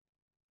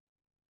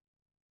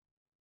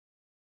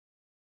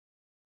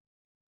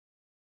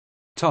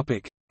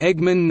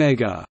 Eggman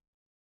Nega.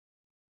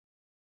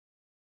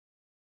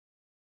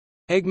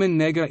 Eggman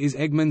Nega is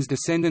Eggman's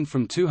descendant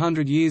from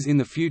 200 years in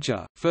the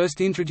future,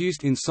 first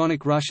introduced in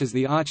Sonic Rush as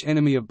the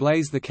arch-enemy of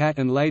Blaze the Cat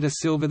and later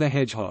Silver the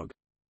Hedgehog.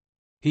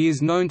 He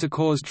is known to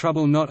cause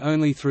trouble not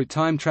only through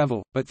time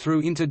travel, but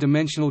through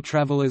interdimensional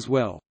travel as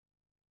well.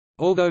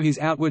 Although his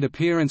outward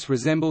appearance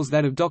resembles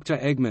that of Dr.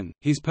 Eggman,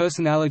 his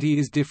personality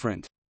is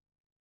different.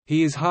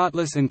 He is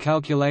heartless and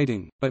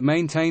calculating, but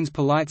maintains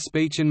polite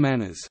speech and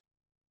manners.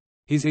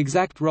 His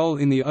exact role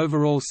in the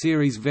overall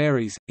series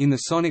varies. In the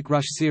Sonic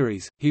Rush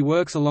series, he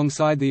works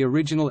alongside the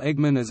original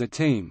Eggman as a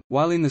team,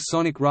 while in the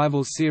Sonic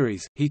Rivals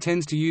series, he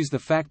tends to use the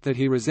fact that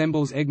he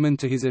resembles Eggman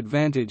to his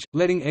advantage,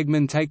 letting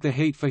Eggman take the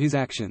heat for his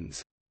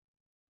actions.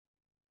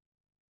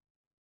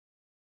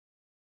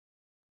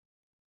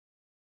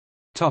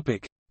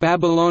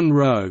 Babylon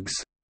Rogues.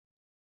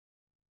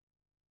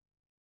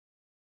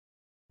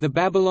 The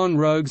Babylon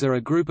Rogues are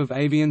a group of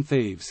avian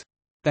thieves.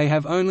 They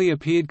have only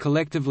appeared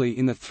collectively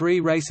in the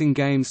 3 racing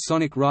games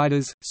Sonic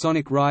Riders,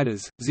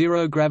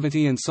 Zero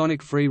Gravity and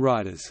Sonic Free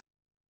Riders.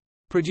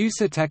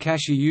 Producer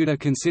Takashi Yuta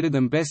considered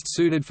them best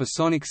suited for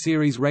Sonic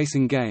series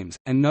racing games,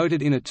 and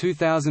noted in a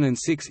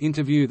 2006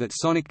 interview that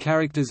Sonic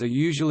characters are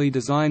usually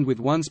designed with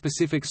one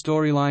specific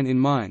storyline in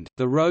mind.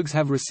 The Rogues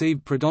have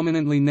received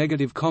predominantly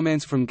negative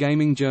comments from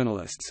gaming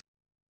journalists.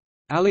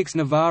 Alex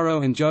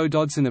Navarro and Joe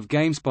Dodson of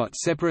GameSpot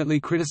separately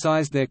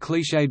criticized their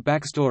cliched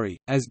backstory,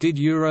 as did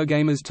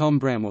Eurogamer's Tom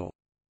Bramwell.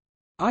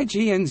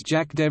 IGN's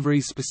Jack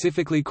DeVries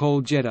specifically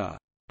called Jet a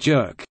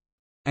jerk,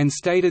 and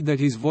stated that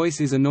his voice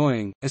is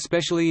annoying,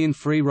 especially in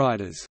Free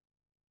Riders.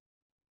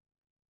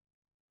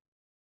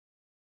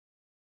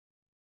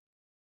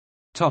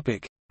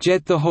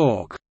 Jet the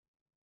Hawk.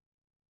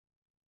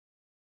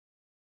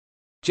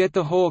 Jet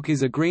the Hawk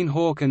is a green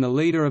hawk and the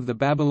leader of the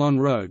Babylon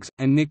Rogues,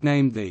 and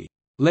nicknamed the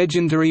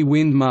legendary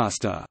Wind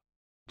Master,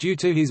 due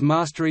to his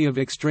mastery of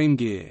extreme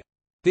gear.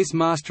 This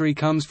mastery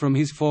comes from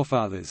his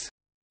forefathers.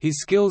 His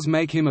skills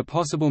make him a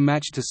possible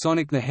match to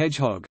Sonic the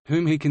Hedgehog,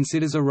 whom he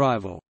considers a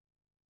rival.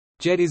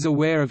 Jet is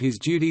aware of his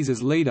duties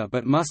as leader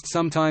but must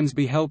sometimes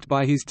be helped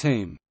by his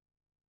team.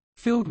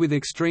 Filled with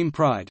extreme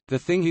pride, the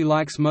thing he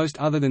likes most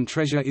other than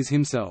treasure is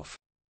himself.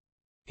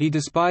 He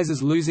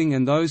despises losing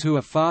and those who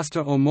are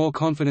faster or more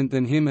confident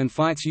than him and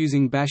fights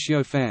using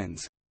Basho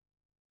fans.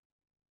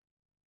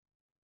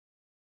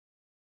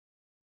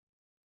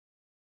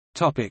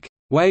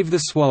 Wave the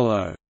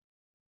Swallow.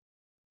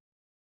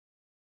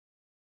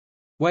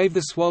 Wave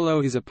the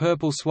Swallow is a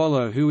purple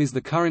swallow who is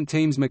the current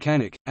team's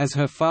mechanic, as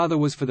her father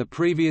was for the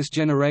previous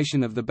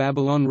generation of the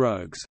Babylon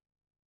Rogues.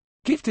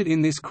 Gifted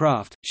in this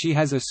craft, she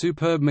has a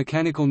superb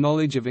mechanical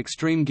knowledge of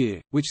extreme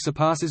gear, which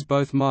surpasses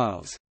both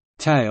Miles,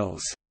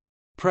 Tails,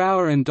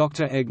 Prower and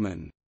Dr.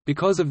 Eggman.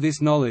 Because of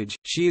this knowledge,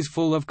 she is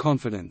full of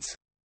confidence.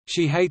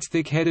 She hates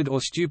thick-headed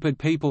or stupid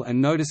people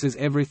and notices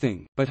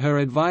everything, but her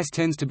advice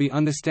tends to be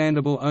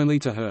understandable only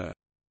to her.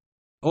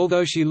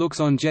 Although she looks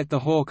on Jet the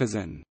Hawk as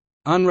an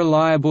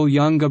unreliable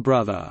younger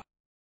brother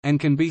and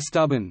can be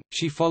stubborn,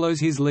 she follows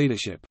his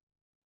leadership.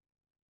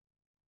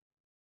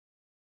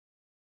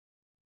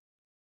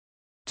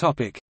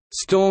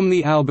 Storm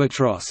the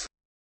Albatross.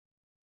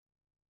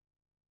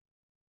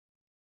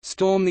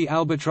 Storm the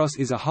Albatross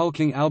is a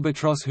hulking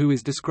albatross who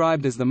is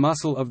described as the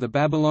muscle of the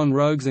Babylon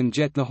Rogues and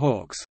Jet the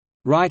Hawk's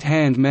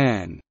right-hand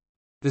man.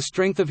 The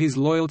strength of his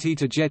loyalty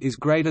to Jet is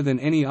greater than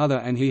any other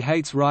and he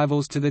hates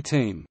rivals to the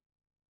team.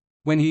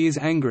 When he is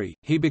angry,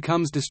 he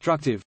becomes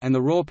destructive, and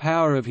the raw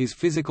power of his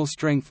physical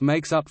strength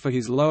makes up for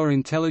his lower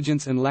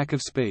intelligence and lack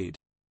of speed.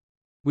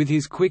 With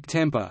his quick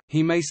temper,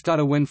 he may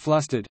stutter when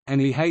flustered,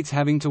 and he hates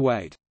having to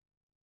wait.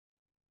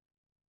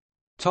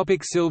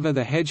 Silver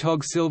the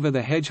Hedgehog. Silver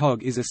the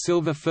Hedgehog is a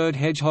silver-furred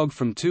hedgehog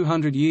from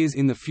 200 years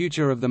in the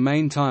future of the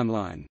main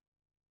timeline.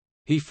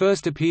 He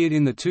first appeared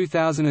in the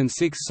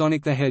 2006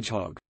 Sonic the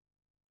Hedgehog.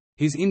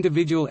 His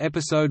individual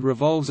episode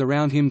revolves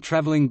around him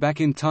traveling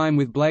back in time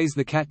with Blaze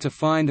the Cat to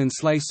find and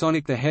slay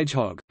Sonic the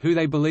Hedgehog, who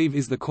they believe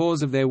is the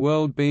cause of their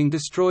world being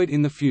destroyed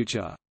in the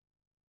future.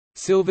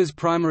 Silver's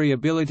primary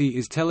ability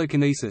is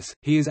telekinesis.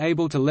 He is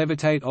able to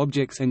levitate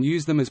objects and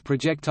use them as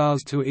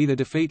projectiles to either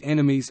defeat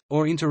enemies,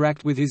 or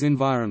interact with his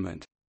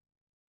environment.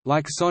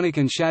 Like Sonic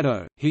and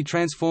Shadow, he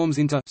transforms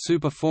into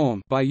super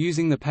form by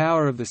using the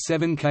power of the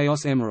 7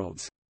 Chaos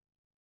Emeralds.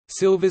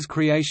 Silver's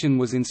creation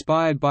was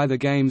inspired by the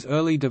game's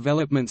early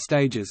development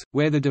stages,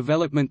 where the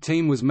development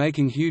team was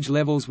making huge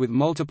levels with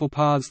multiple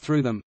paths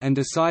through them, and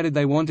decided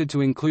they wanted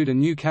to include a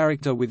new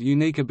character with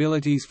unique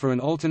abilities for an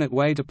alternate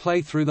way to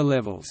play through the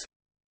levels.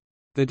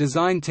 The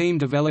design team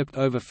developed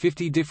over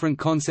 50 different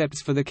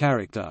concepts for the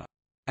character.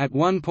 At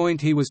one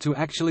point he was to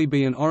actually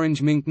be an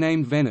orange mink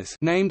named Venice,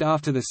 named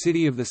after the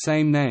city of the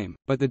same name,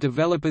 but the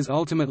developers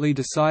ultimately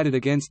decided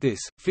against this,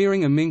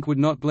 fearing a mink would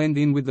not blend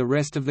in with the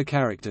rest of the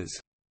characters.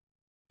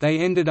 They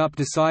ended up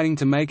deciding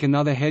to make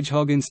another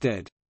hedgehog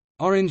instead.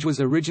 Orange was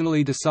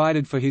originally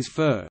decided for his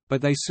fur,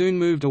 but they soon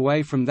moved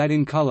away from that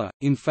in color,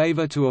 in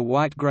favor to a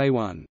white-gray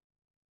one.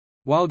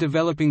 While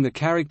developing the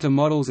character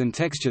models and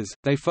textures,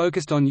 they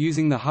focused on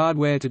using the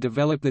hardware to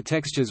develop the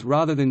textures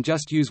rather than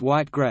just use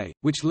white-gray,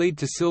 which led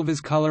to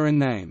Silver's color and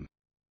name.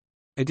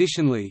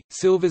 Additionally,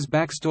 Silver's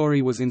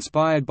backstory was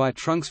inspired by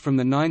Trunks from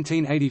the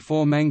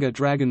 1984 manga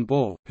Dragon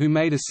Ball, who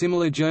made a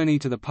similar journey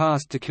to the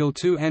past to kill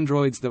 2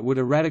 androids that would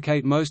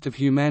eradicate most of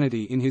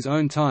humanity in his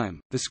own time.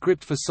 The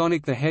script for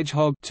Sonic the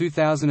Hedgehog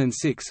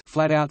 2006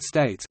 flat out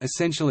states,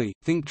 essentially,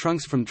 think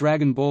Trunks from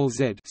Dragon Ball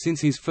Z.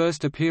 Since his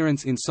first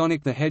appearance in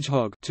Sonic the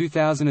Hedgehog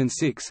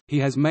 2006, he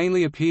has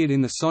mainly appeared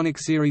in the Sonic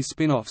series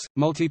spin-offs,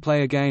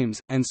 multiplayer games,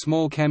 and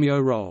small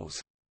cameo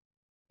roles.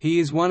 He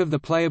is one of the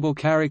playable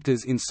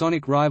characters in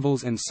Sonic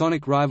Rivals and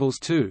Sonic Rivals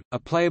 2, a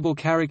playable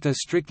character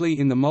strictly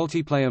in the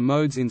multiplayer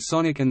modes in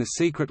Sonic and the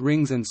Secret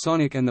Rings and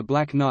Sonic and the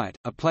Black Knight,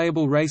 a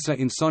playable racer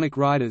in Sonic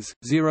Riders,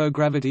 Zero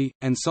Gravity,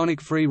 and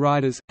Sonic Free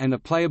Riders, and a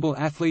playable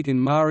athlete in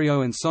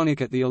Mario and Sonic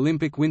at the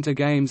Olympic Winter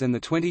Games and the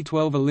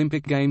 2012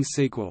 Olympic Games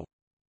sequel.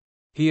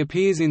 He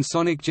appears in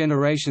Sonic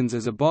Generations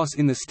as a boss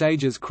in the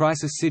stages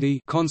Crisis City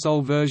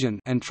console version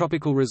and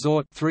Tropical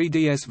Resort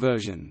 3DS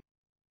version.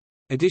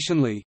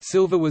 Additionally,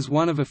 Silver was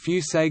one of a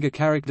few Sega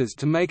characters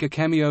to make a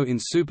cameo in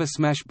Super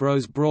Smash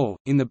Bros. Brawl,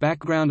 in the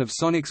background of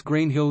Sonic's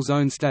Green Hill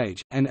Zone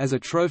stage, and as a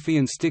trophy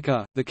and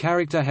sticker. The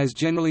character has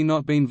generally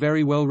not been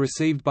very well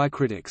received by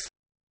critics.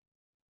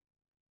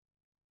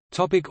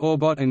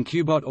 Orbot and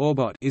Cubot.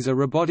 Orbot is a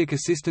robotic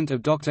assistant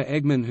of Dr.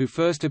 Eggman who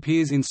first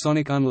appears in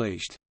Sonic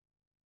Unleashed.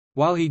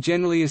 While he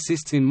generally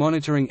assists in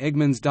monitoring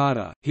Eggman's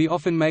data, he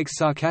often makes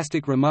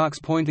sarcastic remarks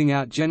pointing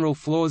out general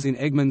flaws in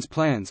Eggman's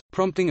plans,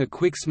 prompting a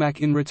quick smack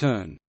in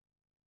return.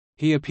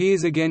 He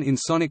appears again in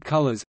Sonic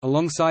Colors,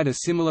 alongside a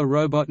similar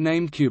robot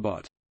named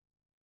Cubot.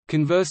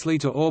 Conversely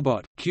to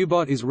Orbot,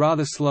 Cubot is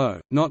rather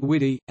slow, not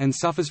witty, and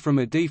suffers from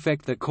a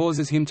defect that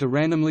causes him to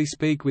randomly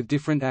speak with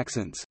different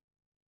accents.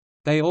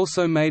 They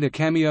also made a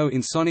cameo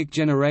in Sonic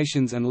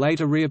Generations and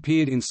later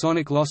reappeared in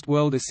Sonic Lost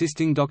World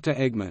assisting Dr.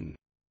 Eggman.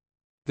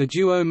 The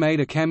duo made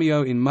a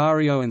cameo in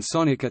Mario and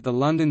Sonic at the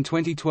London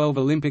 2012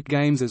 Olympic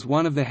Games as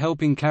one of the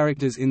helping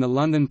characters in the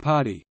London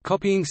Party,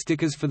 copying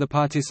stickers for the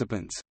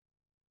participants.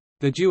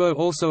 The duo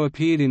also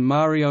appeared in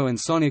Mario and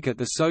Sonic at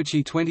the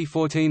Sochi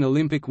 2014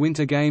 Olympic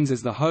Winter Games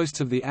as the hosts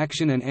of the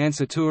Action and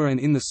Answer Tour and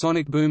in the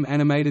Sonic Boom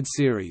animated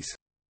series.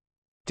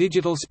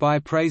 Digital Spy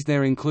praised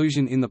their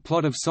inclusion in the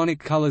plot of Sonic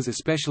Colors,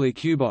 especially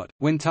Cubot,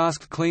 when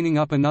tasked cleaning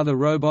up another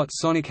robot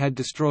Sonic had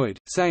destroyed,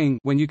 saying,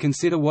 "When you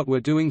consider what we're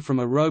doing from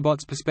a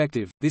robot's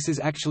perspective, this is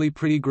actually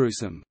pretty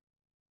gruesome."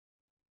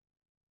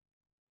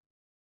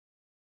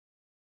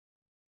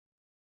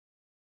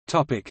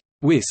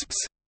 Wisps.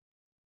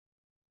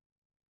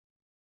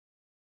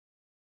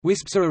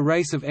 Wisps are a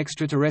race of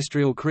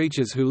extraterrestrial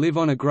creatures who live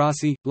on a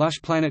grassy,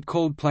 lush planet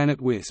called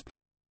Planet Wisp.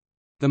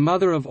 The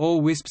mother of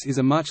all wisps is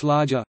a much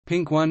larger,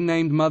 pink one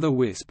named Mother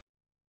Wisp.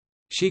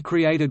 She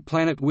created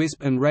Planet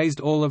Wisp and raised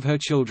all of her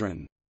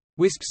children.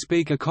 Wisps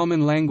speak a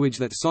common language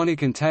that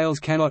Sonic and Tails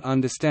cannot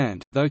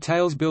understand, though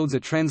Tails builds a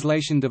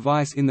translation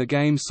device in the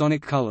game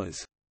Sonic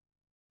Colors.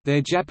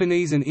 Their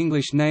Japanese and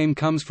English name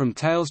comes from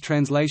Tails'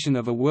 translation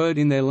of a word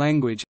in their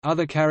language.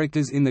 Other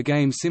characters in the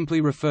game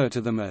simply refer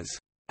to them as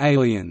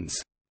aliens.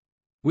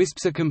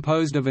 Wisps are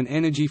composed of an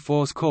energy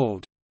force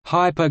called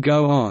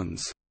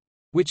hyper-go-ons,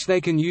 which they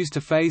can use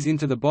to phase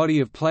into the body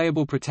of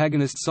playable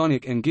protagonist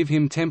Sonic and give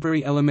him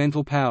temporary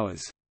elemental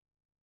powers.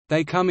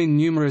 They come in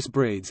numerous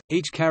breeds,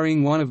 each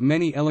carrying one of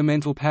many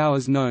elemental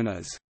powers known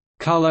as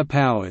color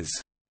powers.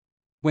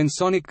 When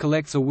Sonic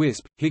collects a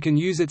wisp, he can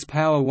use its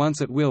power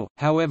once at will,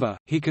 however,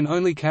 he can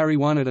only carry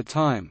one at a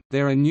time.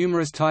 There are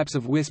numerous types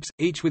of wisps,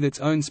 each with its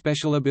own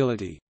special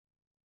ability.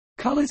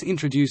 Colors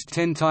introduced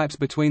 10 types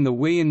between the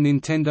Wii and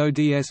Nintendo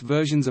DS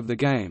versions of the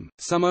game,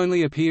 some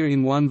only appear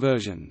in one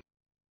version.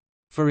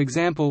 For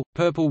example,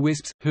 purple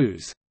wisps,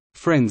 whose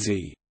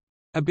frenzy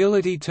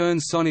ability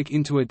turns Sonic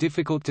into a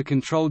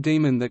difficult-to-control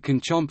demon that can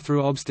chomp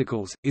through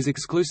obstacles, is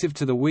exclusive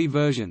to the Wii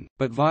version,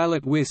 but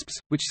violet wisps,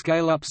 which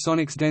scale up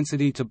Sonic's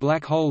density to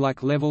black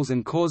hole-like levels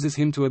and causes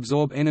him to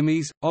absorb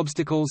enemies,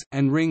 obstacles,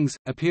 and rings,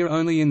 appear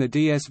only in the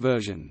DS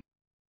version.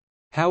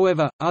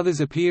 However, others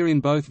appear in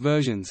both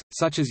versions,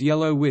 such as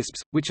yellow wisps,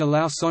 which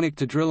allow Sonic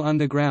to drill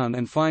underground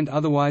and find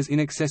otherwise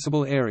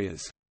inaccessible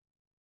areas.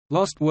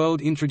 Lost World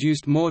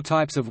introduced more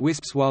types of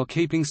wisps while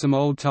keeping some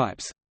old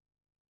types.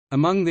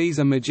 Among these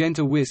are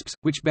magenta wisps,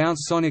 which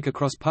bounce Sonic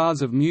across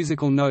paths of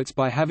musical notes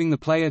by having the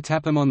player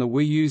tap them on the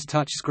Wii U's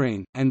touch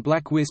screen, and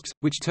black wisps,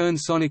 which turn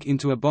Sonic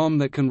into a bomb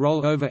that can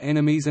roll over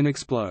enemies and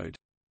explode.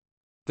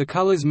 The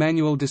Colors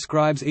Manual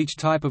describes each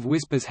type of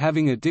wisp as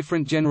having a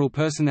different general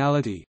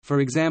personality. For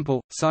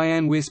example,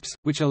 cyan wisps,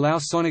 which allow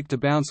Sonic to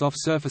bounce off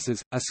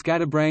surfaces, are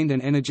scatterbrained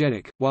and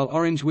energetic, while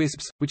orange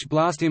wisps, which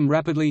blast him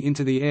rapidly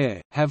into the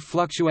air, have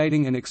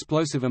fluctuating and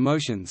explosive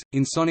emotions.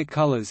 In Sonic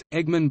Colors,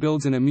 Eggman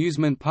builds an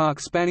amusement park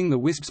spanning the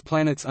Wisps'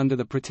 planets under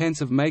the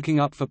pretense of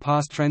making up for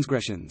past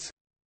transgressions.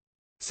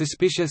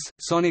 Suspicious,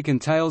 Sonic and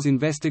Tails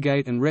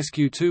investigate and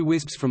rescue two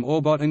wisps from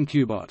Orbot and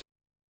Cubot.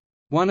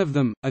 One of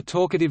them, a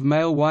talkative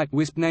male white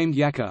wisp named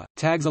Yakka,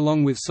 tags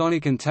along with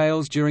Sonic and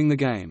Tails during the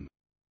game.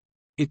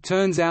 It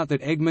turns out that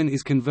Eggman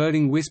is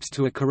converting wisps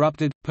to a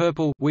corrupted,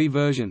 purple Wii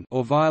version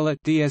or violet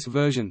DS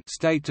version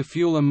state to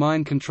fuel a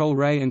mind control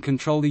ray and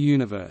control the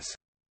universe.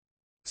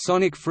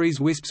 Sonic frees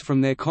wisps from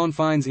their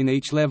confines in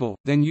each level,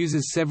 then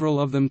uses several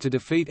of them to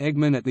defeat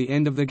Eggman at the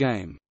end of the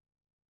game.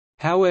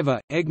 However,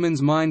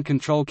 Eggman's mind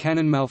control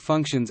cannon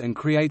malfunctions and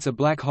creates a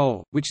black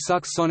hole, which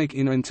sucks Sonic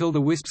in until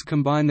the wisps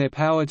combine their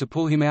power to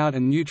pull him out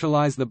and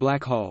neutralize the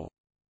black hole.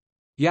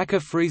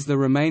 Yakka frees the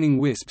remaining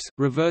wisps,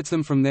 reverts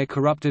them from their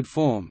corrupted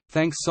form,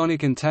 thanks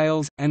Sonic and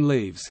Tails, and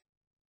leaves.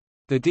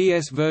 The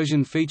DS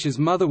version features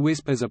Mother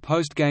Wisp as a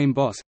post-game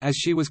boss, as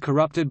she was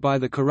corrupted by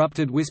the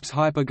corrupted Wisps'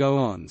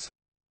 hyper-go-ons.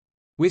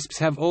 Wisps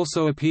have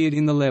also appeared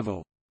in the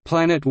level,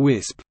 Planet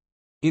Wisp,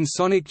 in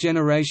Sonic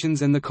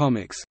Generations and the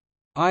comics.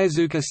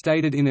 Iizuka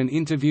stated in an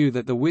interview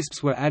that the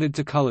Wisps were added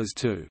to Colors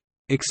to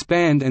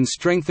expand and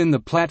strengthen the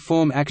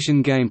platform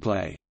action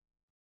gameplay,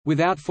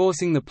 without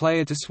forcing the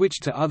player to switch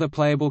to other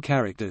playable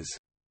characters.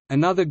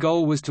 Another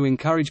goal was to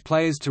encourage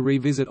players to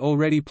revisit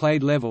already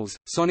played levels.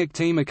 Sonic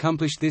Team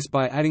accomplished this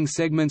by adding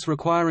segments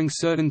requiring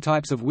certain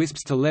types of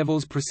Wisps to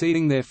levels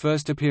preceding their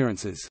first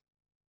appearances.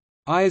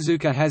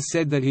 Iizuka has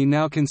said that he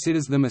now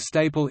considers them a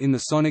staple in the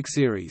Sonic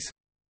series.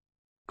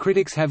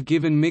 Critics have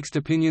given mixed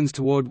opinions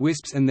toward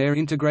Wisps and their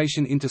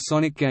integration into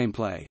Sonic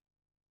gameplay.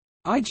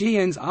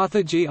 IGN's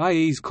Arthur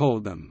Gies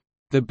called them,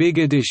 "the big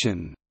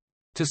addition"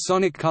 to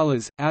Sonic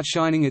Colors,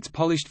 outshining its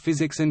polished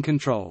physics and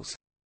controls.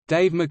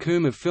 Dave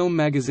McComb of film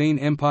magazine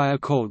Empire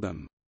called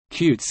them,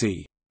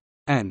 "cutesy"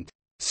 and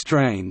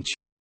 "strange",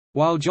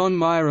 while John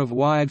Meyer of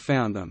Wired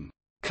found them,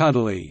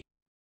 "cuddly",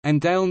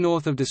 and Dale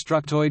North of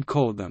Destructoid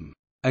called them,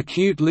 "a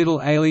cute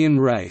little alien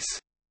race".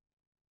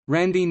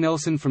 Randy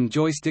Nelson from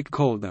Joystick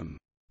called them,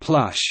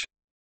 "plush",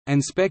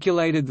 and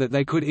speculated that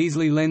they could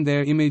easily lend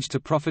their image to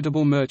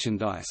profitable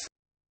merchandise.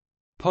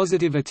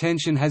 Positive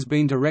attention has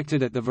been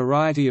directed at the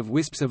variety of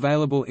Wisps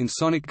available in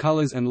Sonic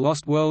Colors and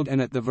Lost World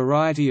and at the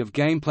variety of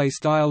gameplay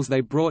styles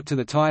they brought to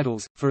the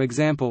titles. For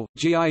example,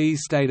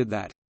 Gies stated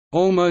that,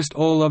 "almost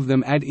all of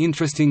them add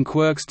interesting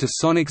quirks to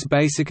Sonic's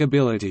basic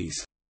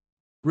abilities."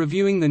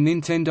 Reviewing the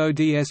Nintendo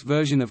DS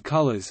version of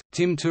Colors,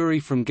 Tim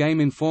Turi from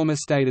Game Informer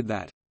stated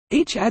that,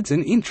 "each adds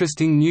an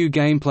interesting new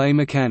gameplay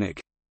mechanic"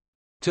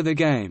 to the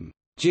game.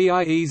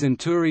 Gies and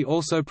Turi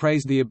also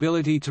praised the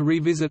ability to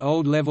revisit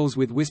old levels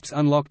with Wisps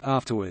unlocked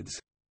afterwards.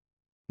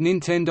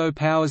 Nintendo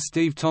Power's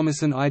Steve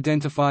Thomason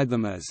identified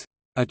them as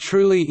a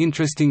truly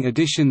interesting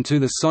addition to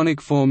the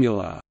Sonic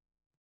formula,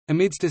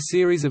 amidst a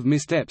series of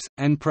missteps,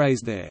 and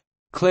praised their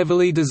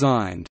cleverly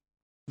designed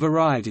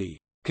variety.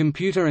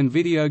 Computer and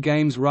video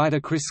games writer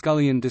Chris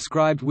Scullion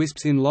described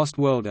Wisps in Lost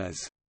World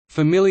as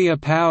familiar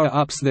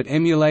power-ups that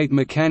emulate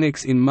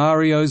mechanics in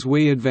Mario's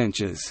Wii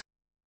Adventures,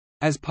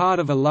 as part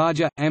of a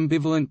larger,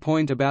 ambivalent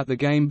point about the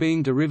game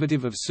being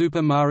derivative of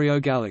Super Mario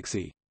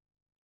Galaxy.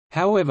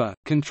 However,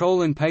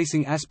 control and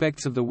pacing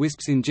aspects of the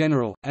Wisps in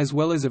general, as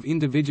well as of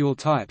individual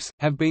types,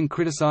 have been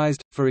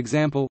criticized. For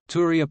example,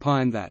 Turi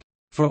opined that,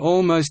 "For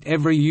almost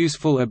every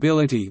useful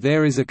ability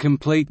there is a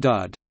complete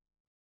dud,"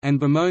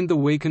 and bemoaned the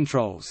Wii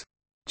controls.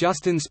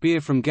 Justin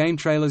Speer from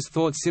GameTrailers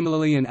thought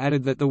similarly and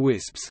added that the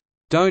Wisps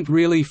don't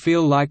really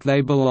feel like they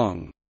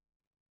belong.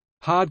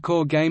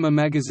 Hardcore Gamer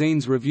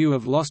magazine's review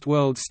of Lost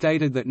World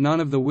stated that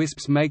none of the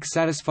Wisps make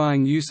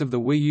satisfying use of the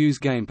Wii U's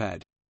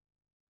gamepad.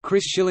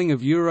 Chris Schilling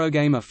of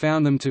Eurogamer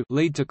found them to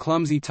lead to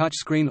clumsy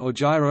touchscreen or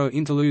gyro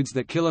interludes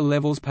that kill a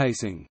level's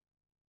pacing.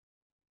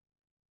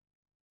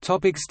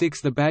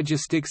 Styx the Badger.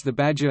 Styx the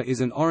Badger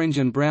is an orange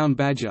and brown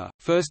badger,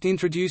 first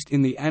introduced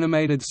in the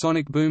animated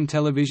Sonic Boom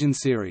television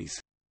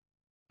series.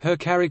 Her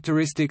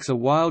characteristics are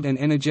wild and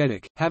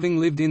energetic, having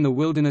lived in the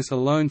wilderness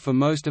alone for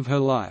most of her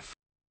life.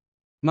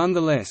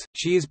 Nonetheless,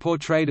 she is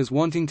portrayed as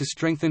wanting to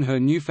strengthen her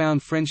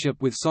newfound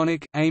friendship with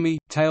Sonic, Amy,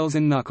 Tails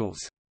and Knuckles.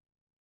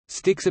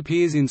 Styx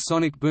appears in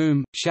Sonic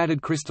Boom,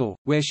 Shattered Crystal,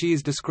 where she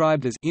is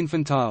described as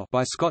infantile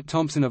by Scott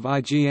Thompson of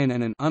IGN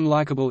and an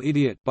unlikable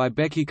idiot by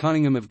Becky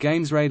Cunningham of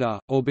GamesRadar,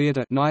 albeit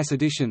a nice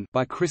addition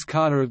by Chris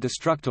Carter of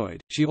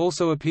Destructoid. She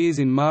also appears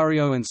in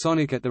Mario and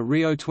Sonic at the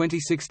Rio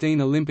 2016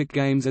 Olympic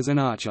Games as an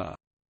archer.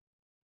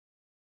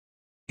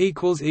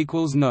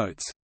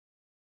 Notes